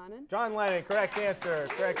 John Lennon. John Lennon, correct answer.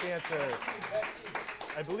 Correct answer.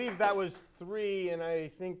 I believe that was 3, and I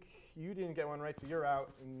think you didn't get one right, so you're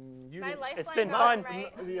out. And you My didn't- lifeline It's been got fun. one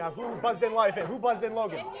right. Yeah, who buzzed in life in? Who buzzed in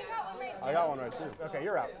Logan? And you got one right too. I got one right too. Okay,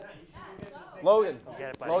 you're out. Logan. Get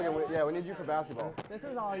it, buddy. Logan, we need you for basketball. This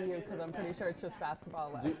is all you because I'm pretty sure it's just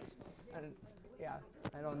basketball left. Yeah,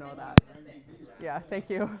 I don't know that. Yeah, thank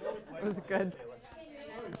you. It was good.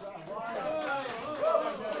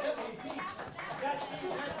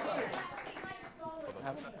 I'm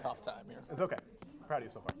having a tough time here. It's okay. Proud of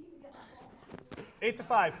you so far.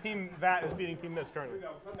 8-5. Team VAT is beating Team This currently.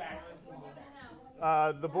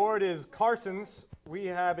 The board is Carson's. We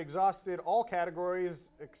have exhausted all categories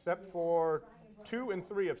except for 2 and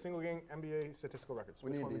 3 of single game NBA statistical records. We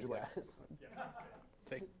Which need one would these you like? guys.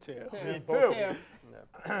 Take 2. Need Two.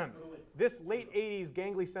 2. This late 80s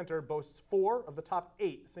gangly center boasts 4 of the top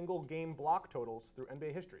 8 single game block totals through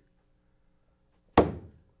NBA history.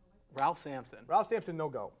 Ralph Sampson. Ralph Sampson, no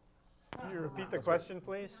go. Can you repeat the question,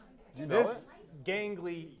 please? Do you know This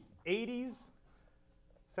gangly 80s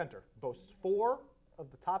center boasts 4 of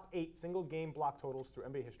the top 8 single game block totals through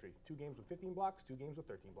NBA history. 2 games with 15 blocks, 2 games with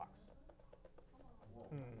 13 blocks.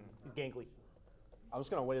 He's gangly. I'm just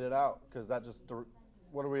going to wait it out because that just.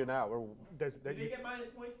 What are we now? Did he get minus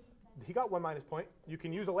points? He got 1 minus point. You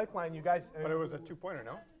can use a lifeline, you guys. But it was a 2-pointer,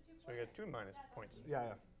 no? So you got 2 minus points.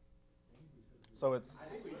 Yeah. So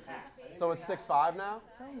it's 6-5 now?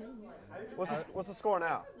 What's the score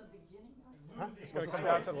now? It's going to come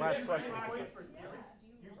down to the last question.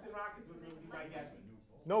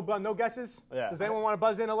 No guesses? Yeah. Does anyone want to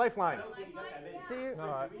buzz in a lifeline? Do you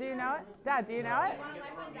know it? Dad, do you know it?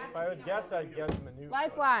 If I would guess, I'd guess Manute.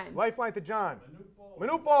 Lifeline. Lifeline to John.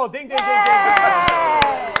 Manute ball. Ding, ding, ding, ding, ding.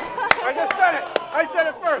 I just said it. I said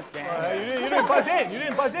it first. You didn't buzz in. You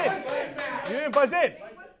didn't buzz in. You didn't buzz in.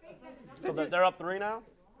 So they're up 3 now?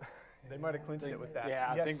 They might have clinched it with that.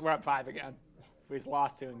 Yeah, I think we're up 5 again. We just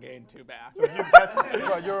lost 2 and gained 2 back.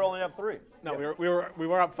 Well, you were only up 3. No, we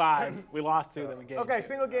were up 5. We lost 2, then we gained 2. Okay,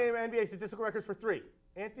 single game NBA statistical records for 3.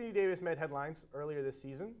 Anthony Davis made headlines earlier this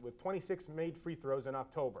season with 26 made free throws in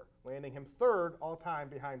October, landing him 3rd all-time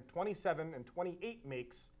behind 27 and 28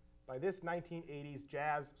 makes by this 1980s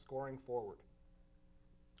Jazz scoring forward.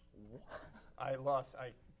 What? I lost. I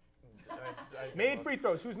made free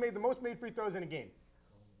throws. Who's made the most made free throws in a game?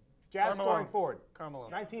 Jazz Karl scoring Malone. forward. Karl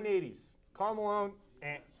Malone. 1980s. Karl Malone.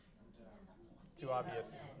 Too obvious.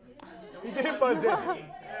 He didn't buzz in. Yeah,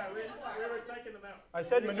 we were psyching them out. I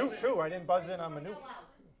said Manute too. I didn't buzz in on Manute.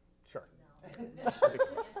 Sure.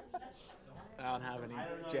 I don't have any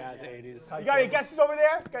Jazz 80s. You got any guesses over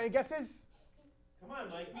there? Got any guesses? Come on,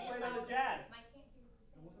 Mike. You played on the Jazz.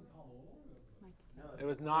 It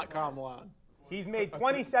was not Karl Malone. He's made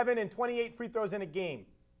 27 and 28 free throws in a game.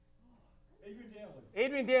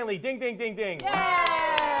 Adrian Danley. Ding, ding, ding, ding. Yay!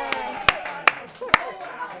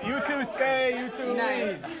 You two stay. You two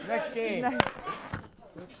lead. Next game.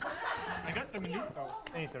 I got the Manute. Oh,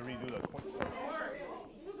 I need to redo those points.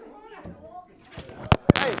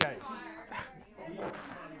 hey, okay.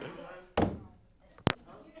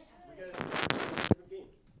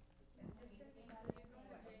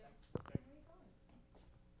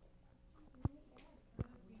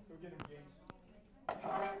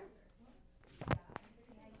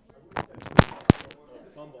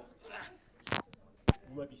 Fumble.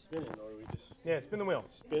 We might be spinning, or we just Yeah, spin the wheel.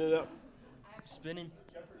 spin it up. Spinning.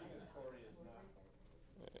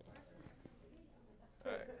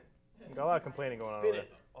 Got a lot of complaining going on Spin over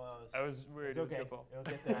it. That was weird. It was good ball.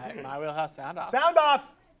 My Wheelhouse sound off. there. Sound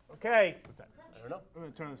off. Okay. What's that? I don't know. I'm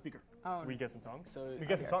going to turn on the speaker. Oh, We guessing songs? So We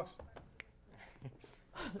guess the songs.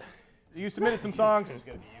 You submitted some songs. It's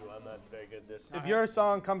gonna be you. I'm not very good at this. If your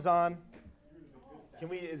song comes on, Can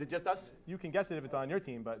we? Is it just us? you can guess it if it's on your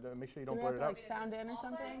team, but make sure you do don't we have blurt to it out. like sound in or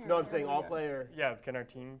something? No, or I'm saying what do all we do? player. Yeah, can our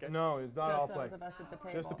team guess? No, it's not Just all those play. of us at the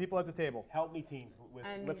table. Just the people at the table. Help me, team, with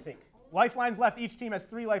And- lip sync. Lifelines left. Each team has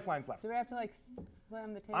 3 lifelines left. Do we have to like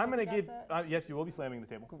slam the table? I'm going to guess give. it? Yes, you will be slamming the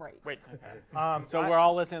table. Great. Wait. So we're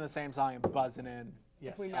all listening to the same song and buzzing in.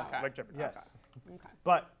 Yes. We know. Like Jeopardy. Yes. Okay.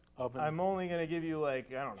 But Open. I'm only going to give you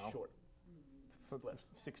like, I don't know, Short.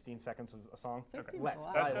 16 seconds of a song. 16 less. is a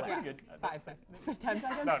lot. That's Yeah. pretty good. 5 seconds. 10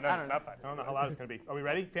 seconds? No, I don't know. not 5. I don't know how loud it's going to be. Are we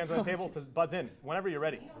ready? Fans on the table to buzz in whenever you're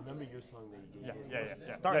ready. Remember your song that you gave.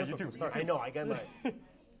 Yeah. Start. Yeah, This you one. too. Start. I know. I got mine.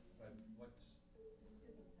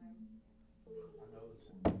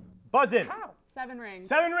 Buzz in. 7 rings.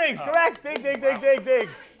 7 rings. Correct. Dig, dig, dig, dig, dig.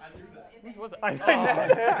 Whose was it?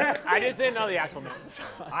 I just didn't know the actual name.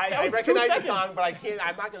 I was 2 recognize the seconds. song, but I can't.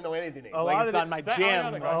 I'm not gonna know any of the names. A Like lot it's of the- on my Is that gym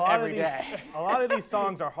Ariana Grande? A lot every of these, day. a lot of these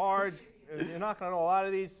songs are hard. You're not gonna know a lot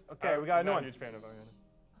of these. Okay, we got a I'm new not one. a huge fan of Ariana.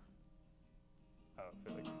 Oh, I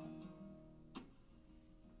feel like.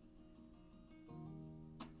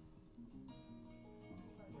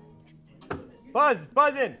 Buzz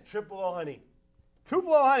in. Triple O Honey.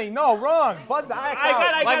 Tupelo honey. No, wrong. Buzz IX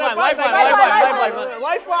out.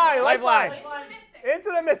 Lifeline.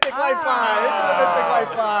 Into the Mystic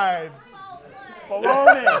lifeline.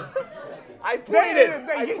 Baloney. I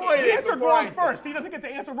pointed. He answered wrong first. He doesn't get to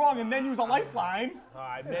answer wrong and then use a lifeline.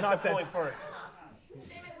 I It's meant the nonsense. point first.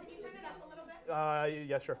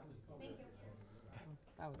 Yeah, sure.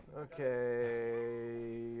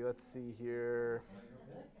 Okay, let's see here.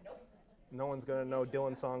 No one's gonna know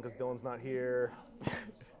Dylan's song because Dylan's not here.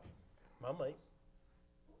 My mic.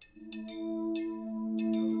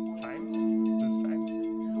 Chimes?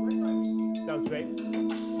 Who's chimes? Sounds great.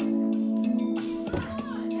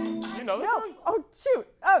 You know this No. song? Oh, shoot.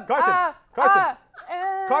 Oh, Carson. Carson.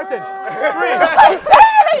 3.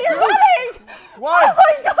 You're running. 1. Oh,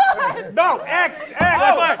 my God. No, X.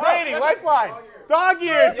 Brady, lifeline. Dog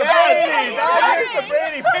ears to Brady. Dog ears to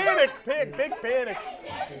Brady. Panic. Big panic.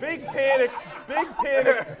 Big panic. Big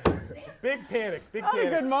panic. Big panic. Big That was a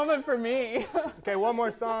good panic. moment for me. Okay, one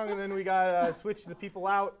more song, and then we got switch the people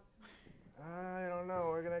out. I don't know.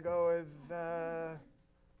 We're gonna go with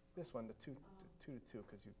this one, the 2 to 2,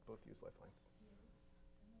 because you both use lifelines.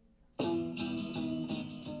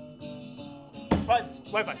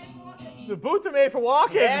 Wi-Fi. The boots are made for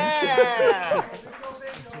walking. Yeah.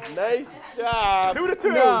 Nice job. 2 to 2.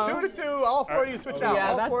 No. 2 to 2. All 4 of you switch out. Yeah,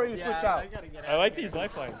 All that's- 4 of you switch out. I like these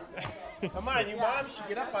lifelines. Come on, you moms should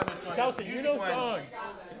get up on this one. Chelsea, This you know music one. songs.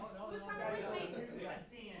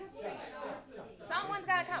 Someone's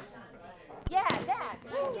gotta come. Yeah, Dad.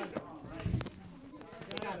 Woo. I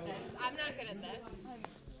got this. I'm not good at this. A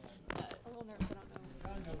little nervous, I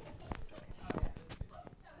don't know.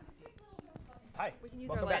 Hi. We can use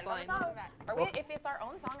Welcome our back. lifeline. Are we, if it's our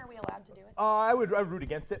own song, are we allowed to do it? I would root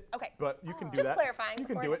against it. Okay. But you can do Just that. clarifying You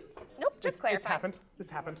can before do I- it. Nope, just It's clarifying. happened.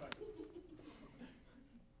 It's happened.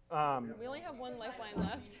 We only have one lifeline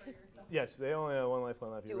left. Yes, they only have one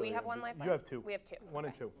lifeline left. Do You we really have do. one lifeline? You have two. We have two. One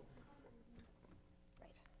and two.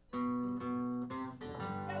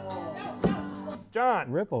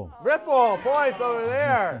 John. Ripple. Ripple points over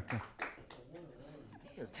there.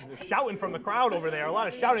 They're shouting from the crowd over there. A lot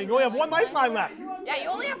of shouting. You only have one lifeline left. Yeah, you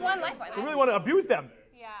only have one lifeline. You really want to abuse them.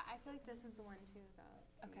 Yeah, I feel like this is the one too,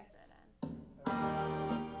 though. Okay.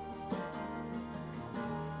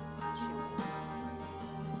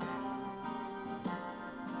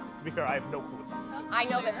 To be fair, I have no clue what song this is. I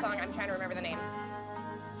know this song. I'm trying to remember the name.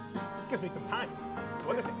 This gives me some time.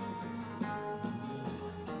 Other things.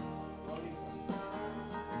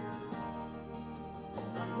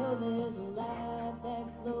 There's a light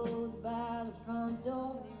that glows by the front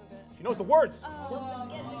door. She knows the words. Humble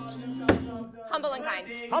and Kind.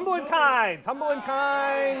 Humble and kind. Humble and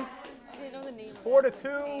kind. I didn't know the name.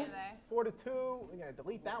 4-2. 4-2. We gotta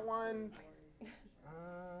delete that one.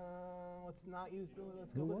 Let's not use the.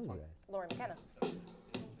 Let's go with this one. Lauren McKenna.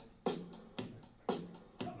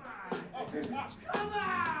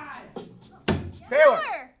 Taylor.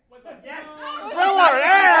 Thriller.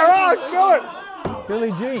 Yeah, let's do it.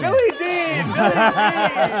 Billie Jean. Billie Jean.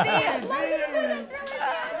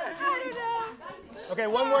 Okay,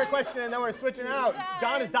 one more question and then we're switching out.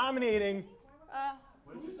 John is dominating.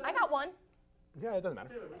 I got one. Yeah, it doesn't matter.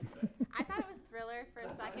 I thought it was Thriller for a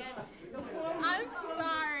second. I'm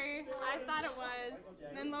sorry. I thought it was.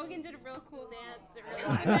 And then Logan did a real cool dance. It really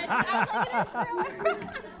cemented. I was like, it is Thriller.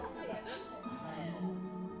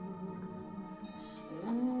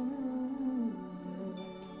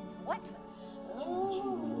 What?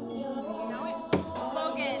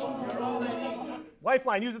 Logan.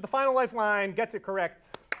 Lifeline. Uses the final lifeline. Gets it correct.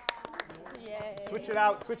 Yay. Switch it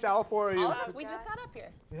out. Switch all four of you. All of us, we just got up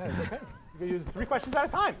here. Yeah, it's okay. You can use 3 questions at a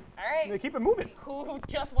time. All right. And keep it moving. Who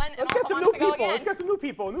just went and Let's get also some wants new to go people. again? Let's get some new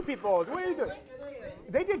people. New people. What are you doing?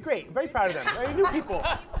 They did great. I'm very proud of them. Very new people.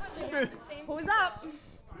 Who's up?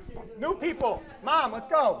 New people. Mom, let's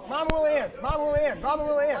go. Mama will in. Mama will in. Mama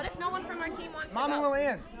will in. What if no one from our team wants Mama to go? will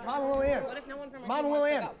in. Mama will in. What if no one from our Mama team will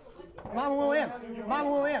wants in. to go? Mama will in. Mama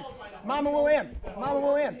will in. Mama will in. Mama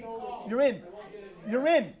will in. You're in. You're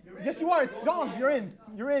in. Yes, you are. It's songs. You're in.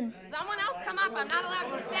 You're in. Someone else come up. I'm not allowed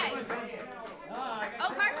to stay.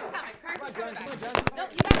 Oh, Carson's coming. Carson's coming back. No, you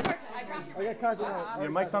got Carson. I dropped your I got Carson.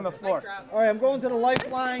 Your mic's on the floor. All right, I'm going to the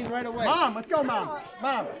lifeline right away. Mom, let's go, Mom.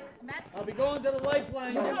 Mom. I'll be going to the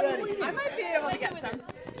lifeline. Get ready. I might be able to get some.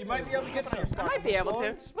 You might be able to get some. I might be able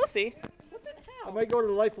to. We'll see. I might go to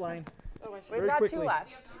the lifeline. We've Very got quickly. 2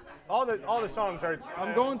 left. All the songs are.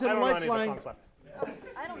 I'm going to I the don't know any of the lifeline. songs left.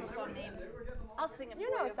 I don't know some names. I'll sing them. You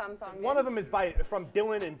know some songs. One of them is from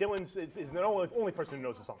Dylan, and Dylan's is the only person who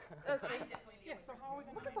knows the song. Okay. Yeah, so how are we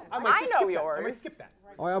going to I might just know skip that. yours. I might skip that.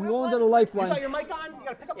 All right, I'm going to the You got lifeline. your mic on? You got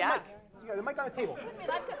to pick up Yeah. the mic. You got the mic on the table.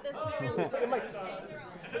 I've got this. Put your mic.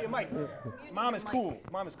 Put your mic. Mom is cool.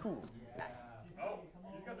 Mom is cool.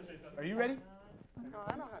 Are you ready? No,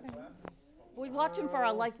 I don't have any. We're watching for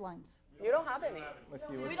our lifelines. You don't have any. Let's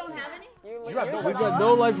see. We don't have any? You have use no them We've all got up.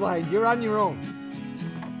 no lifelines. You're on your own.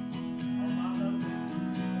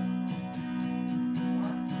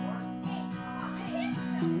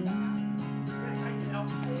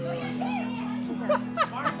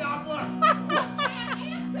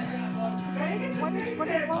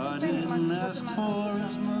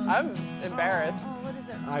 I'm embarrassed. What is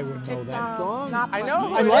it? I would know that song. I know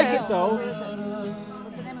who I it like is. it though.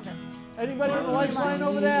 What's the name of it? Anybody with a lifeline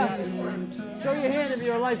over there? Show your hand if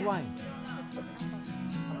you're a lifeline.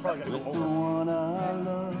 I'm probably going to go over.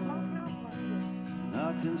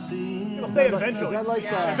 I can see. You'll say it eventually. Is that like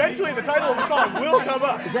Eventually, the title of the song will come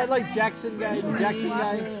up. Is that like Jackson guy? Jackson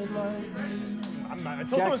guy? I'm not,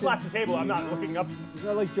 until someone's left the table, I'm not looking up. Is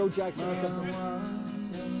that like Joe Jackson or something?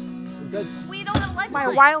 Is that? We don't have lifelines. My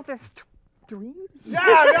wildest dreams? Yeah, boy,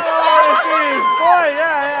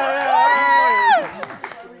 yeah.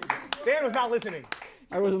 Dan was not listening.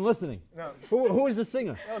 I wasn't listening. No. Who is the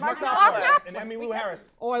singer? That was Mark Knopfler and Emmy Lou Harris.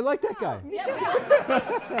 Oh, I like that guy. Me too.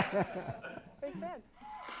 Big fan.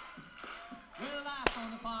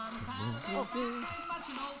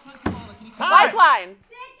 Time. Lifeline.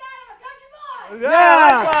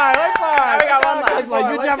 Yeah! Lifeline! We got one left.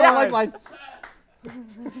 Lifeline. Good job on the lifeline.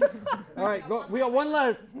 All right, we got one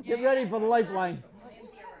left. Get ready for the lifeline.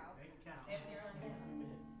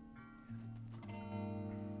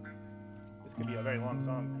 This could be a very long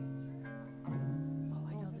song.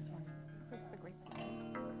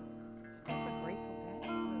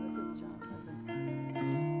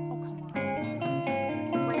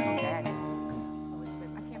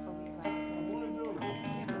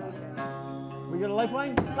 We got a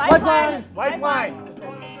lifeline? Lifeline. Lifeline!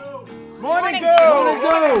 Morning Dew! Morning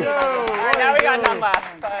Dew! All right, now we got none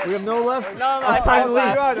left. But We have no left? no It's time to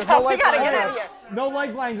leave. Good, there's no we gotta lifeline get out left. of here. No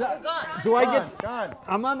lifelines. Do I get? Gone.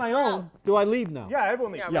 I'm on my own. Do I leave now? Yeah,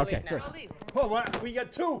 everyone leaves. Yeah, okay. Good. Oh, we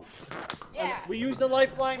got two. Yeah. We used the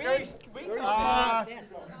lifeline. Very smart.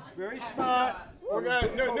 Very smart. We're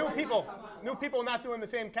gonna new people. New people not doing the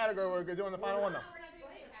same category. We're doing the final one though.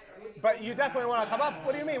 But you definitely want to come up.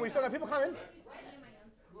 What do you mean? We still got people coming.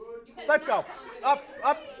 Let's go. Up,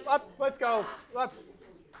 up, up. Let's go. Up.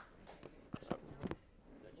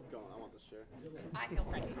 Keep going. I want this chair. I feel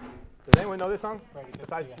ready. Does anyone know this song?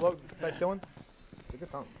 Besides Dylan? It's a good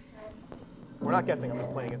song. We're not guessing. I'm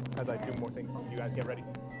just playing it as I do more things. You guys get ready.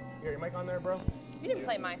 You got your mic on there, bro? You didn't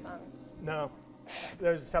play my song. No.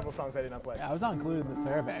 There's several songs I did not play. Yeah, I was not included in the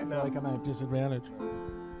survey. I feel like I'm at a disadvantage.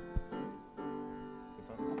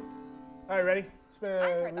 All right, ready? We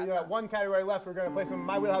got one category left. We're going to play some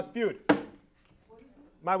My Wheelhouse Feud.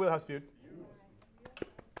 My Wheelhouse Feud.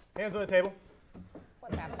 Hands on the table.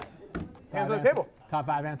 What's happening? Hands on the table. Top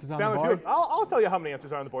 5 answers on Family the board. Feud. I'll tell you how many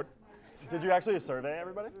answers are on the board. Did you actually survey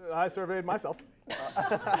everybody? I surveyed myself.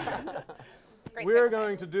 Great We're services.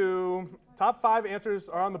 going to do top 5 answers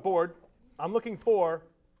are on the board. I'm looking for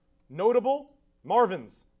notable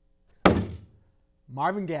Marvins.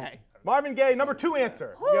 Marvin Gaye. Marvin Gaye, number 2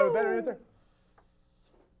 answer. You have a better answer?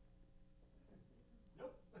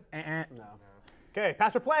 No. Okay,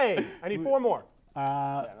 pass or play. I need 4 more.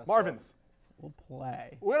 Marvins. We'll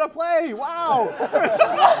play. We're gonna play. Wow.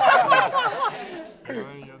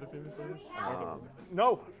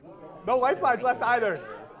 No. No lifelines left either.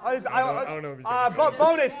 I don't know if he's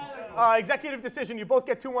bonus. Executive decision. You both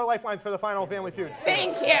get 2 more lifelines for the final Family Feud.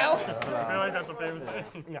 Thank you. I feel like that's a famous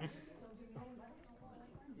thing. Yeah.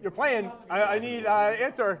 You're playing. I need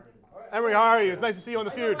answer. Emery, how are you? It's nice to see you on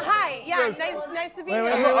the feud. Hi. Yeah. Yes. Nice to be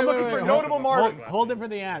Wait, here. I'm looking for notable Marvins. Hold it for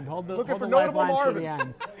the end. Hold the Looking for the notable lifelines for the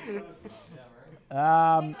Marvins.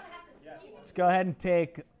 end. Let's go ahead and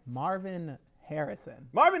take Marvin Harrison.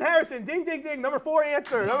 Marvin Harrison. Ding, ding, ding. Number 4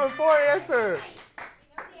 answer. Number 4 answer.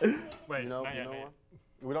 Wait, No, not yet, no mate. one?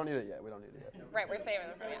 We don't need it yet. We don't need it yet. Right. We're saving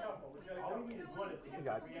them for you. You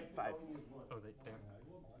got 5. Oh, they.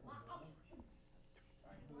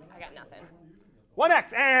 I got nothing.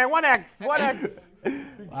 1x and 1x.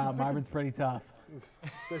 1x. Wow, Marvin's pretty tough.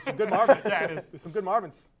 There's some good Marvins. Yeah, it is. There's some good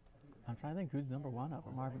Marvins. I'm trying to think who's number 1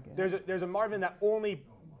 over Marvin Gaye. There's a Marvin that only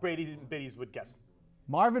Brady's and Biddies would guess.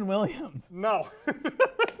 Marvin Williams. No.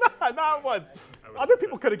 Not one. Other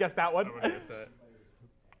people could have guessed that one. I would have guessed that.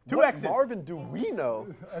 2 What X's. Marvin do we know?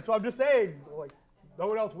 That's what I'm just saying. Like, no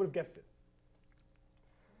one else would have guessed it.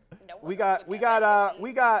 No one We else got would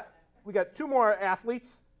guess we got 2 more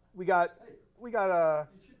athletes. We got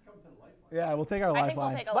Yeah, we'll take our I think we'll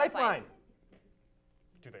lifeline. take a lifeline.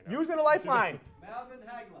 Do they know? Using a lifeline.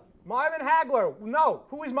 Marvin Hagler. No.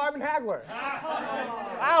 Who is Marvin Hagler?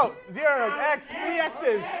 Out. 0 X. 3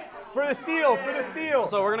 X's for the steal. For the steal.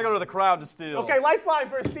 So we're gonna go to the crowd to steal. Okay, lifeline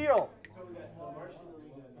for a steal.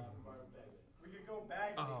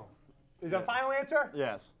 Oh. Is that a final answer?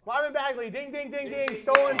 Yes. Marvin Bagley. Ding, ding, ding, ding.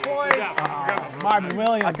 Stolen points. Marvin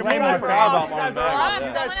Williams. I completely forgot about Marvin Bagley.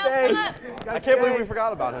 You guys stay. I can't believe we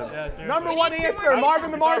forgot about him. Yeah, seriously. Number 1 answer,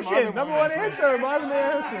 Marvin the Martian. Number 1 answer, Marvin the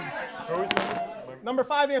Harrison. Who was the Number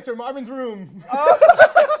 5 answer, Marvin's room.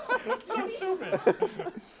 so stupid.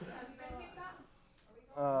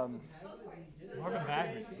 Marvin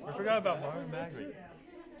Bagley. We forgot about Marvin Bagley.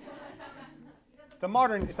 It's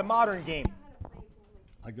a modern game.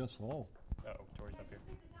 I guess so. Uh-oh, Tori's up here.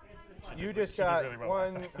 You just she did got really well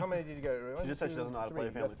last 1. time. How many did you get? She just said she doesn't know how to play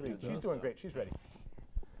Three. Family That's 3. Feud. She's doing great. She's ready.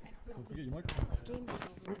 Get your mic.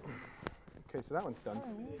 Okay, so that one's done.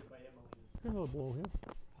 Get another blow here.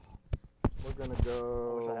 We're gonna I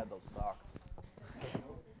go. wish I had those socks. I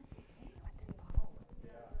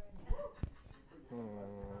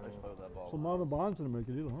just play with that ball. So Marvin Bond's gonna make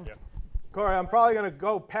it either, huh? Yeah. Corey, I'm probably gonna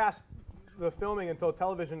go past the filming until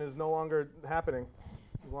television is no longer happening,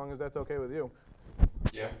 as long as that's okay with you.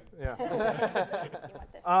 Yeah. Yeah.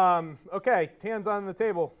 Okay, hands on the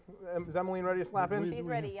table. Is Emmeline ready to slap in? She's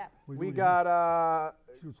ready, yep. We got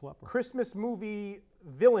Christmas movie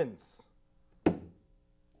villains.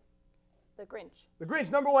 The Grinch. The Grinch,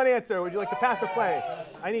 number one answer. Would you like to pass or play?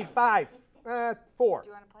 I need 5. 4. Do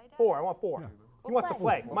you want to play, Dad? 4. I want 4. Who wants to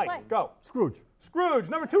play? We'll Mike, play. go. Scrooge. Scrooge,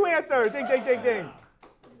 number 2 answer. Ding, ding, ding, ding.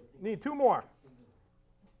 Need 2 more.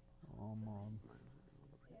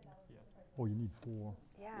 Oh, you need 4.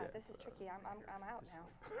 Yeah, this is tricky. I'm out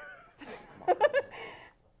now.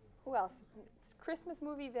 Who else? Christmas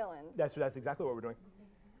movie villains. That's exactly what we're doing.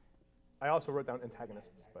 I also wrote down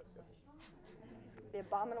antagonists, but yes. The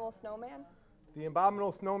Abominable Snowman. The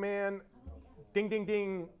Abominable Snowman, ding, ding,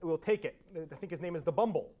 ding, will take it. I think his name is the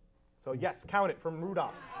Bumble. So yes, count it from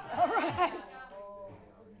Rudolph. All right.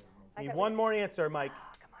 Need one more answer, Mike.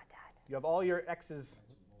 Oh, come on, Dad. You have all your X's.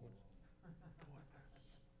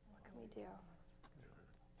 What can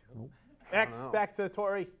we do? X, back to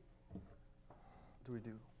Tori. Do we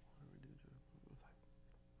do?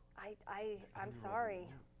 I'm sorry.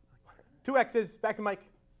 2 X's, back to Mike.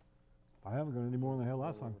 I haven't got any more than I had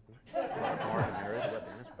last time.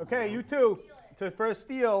 Okay, you 2. For a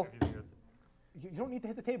steal. You don't need to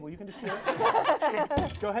hit the table. You can just steal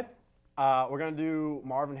it. Go ahead. We're going to do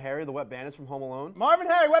Marvin Harry, the Wet Bandits from Home Alone. Marvin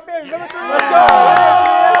Harry, Wet Bandits, number 3. Let's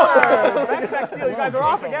go! Back-to-back steal. You guys are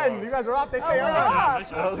off again. You guys are off. They stay on.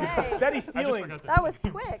 Okay. Steady stealing. That was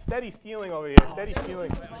quick. Steady stealing over here. Steady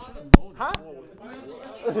stealing. Huh?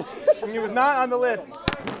 He was not on the list.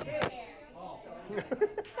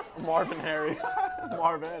 Marvin Harry.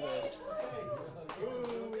 Marvin Harry.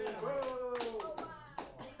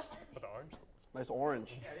 With the orange? Nice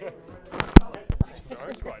orange. The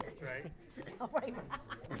orange one, right? All right.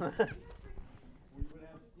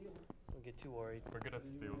 Don't get too worried. We're good at the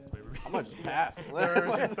steals, maybe. I might just pass.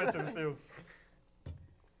 We're switching steals.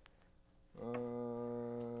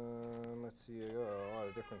 Let's see. A lot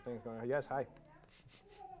of different things going on. Yes, hi.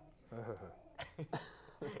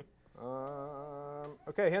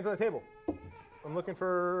 Okay, hands on the table. I'm looking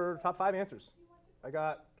for top 5 answers. I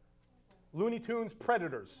got Looney Tunes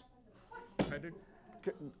Predators.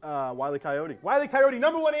 Wile E. Coyote. Wile E. Coyote,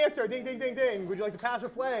 number 1 answer. Ding, ding, ding, ding. Would you like to pass or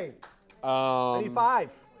play? I need 5.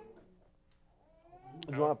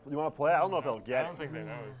 Do you want to play? I don't know if they'll get it. I don't think they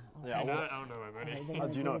know us. Yeah, I don't know that many.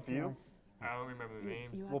 Do you know a few? I don't remember the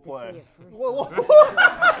names. We'll play. We'll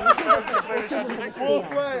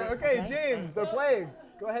play. Okay, James, they're playing.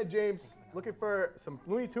 Go ahead, James. Looking for some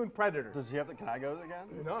Looney Tune Predators. Does he have to? Can I go again?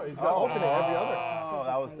 No, he's got to alternate every other. Oh,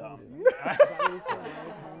 that was dumb.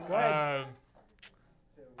 Go ahead.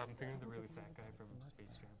 I'm thinking of the really fat guy from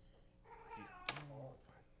Space Jam.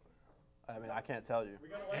 I mean, I can't tell you.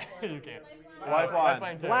 You can't.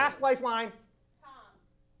 Lifeline. Last lifeline.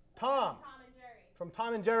 Tom. From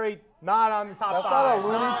Tom and Jerry, not on the top 5. That's not a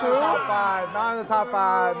Looney Tune? Top 5. Not on the top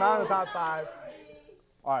 5. Not on the top 5.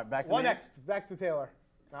 All right, back to One me. next. Back to Taylor.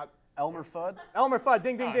 Not Elmer Fudd. Elmer Fudd.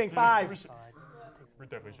 Ding, ding, ding. 5. We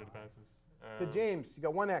definitely should have passed this. To James, you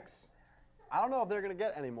got 1 X. I don't know if they're gonna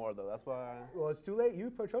get any more though. That's why. Well, it's too late.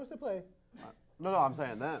 You chose to play. No, I'm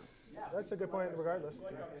saying them. That's a good point, regardless. We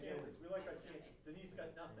like our chances. Denise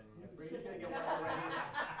got nothing.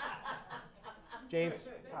 James.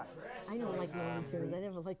 I don't like Looney Tunes. I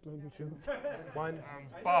never liked Looney Tunes. 1.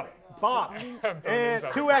 Bob. Bob. And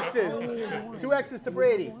 2 X's. 2 X's to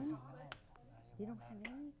Brady. You don't have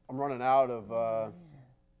any? I'm running out of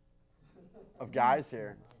guys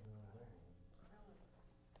here.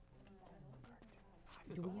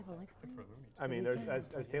 Do we have a lifeline? I mean, there's,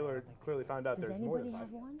 as Taylor clearly found out, there's more than 5. Does anybody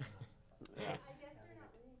have one?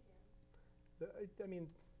 I mean,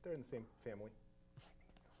 they're in the same family.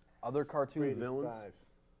 Other cartoon Brady, villains. 5,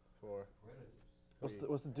 4.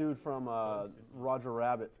 What's the dude from Roger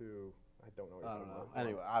Rabbit? 2. I don't know. I don't know.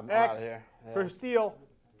 Anyway, I'm X out of here. for steal.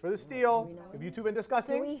 For the steal. Have you 2 been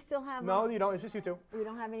discussing? Do we still have? No, you don't. It's just you 2. We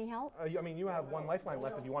don't have any help. I mean, you have 1 lifeline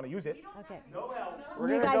left if you want to use it. Okay. We're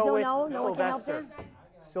You gonna guys go don't with know? No one can help Sylvester. there?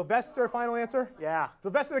 Sylvester, final answer? Yeah.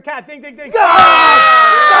 Sylvester the cat. Ding, ding, ding. Go!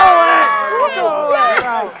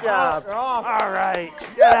 Nice job. They're off. All right.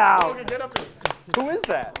 Get out. Get up here. Who is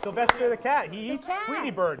that? Sylvester the cat. He eats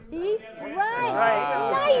Tweety Bird. He's right.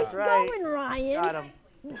 Right. Nice Right. going, Ryan. Got him.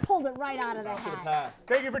 You pulled it right out of the hat.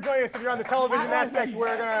 Thank you for joining us. If you're on the television aspect,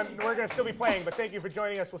 we're gonna still be playing. But thank you for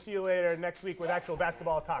joining us. We'll see you later next week with actual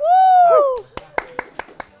basketball talk. Woo! Bye.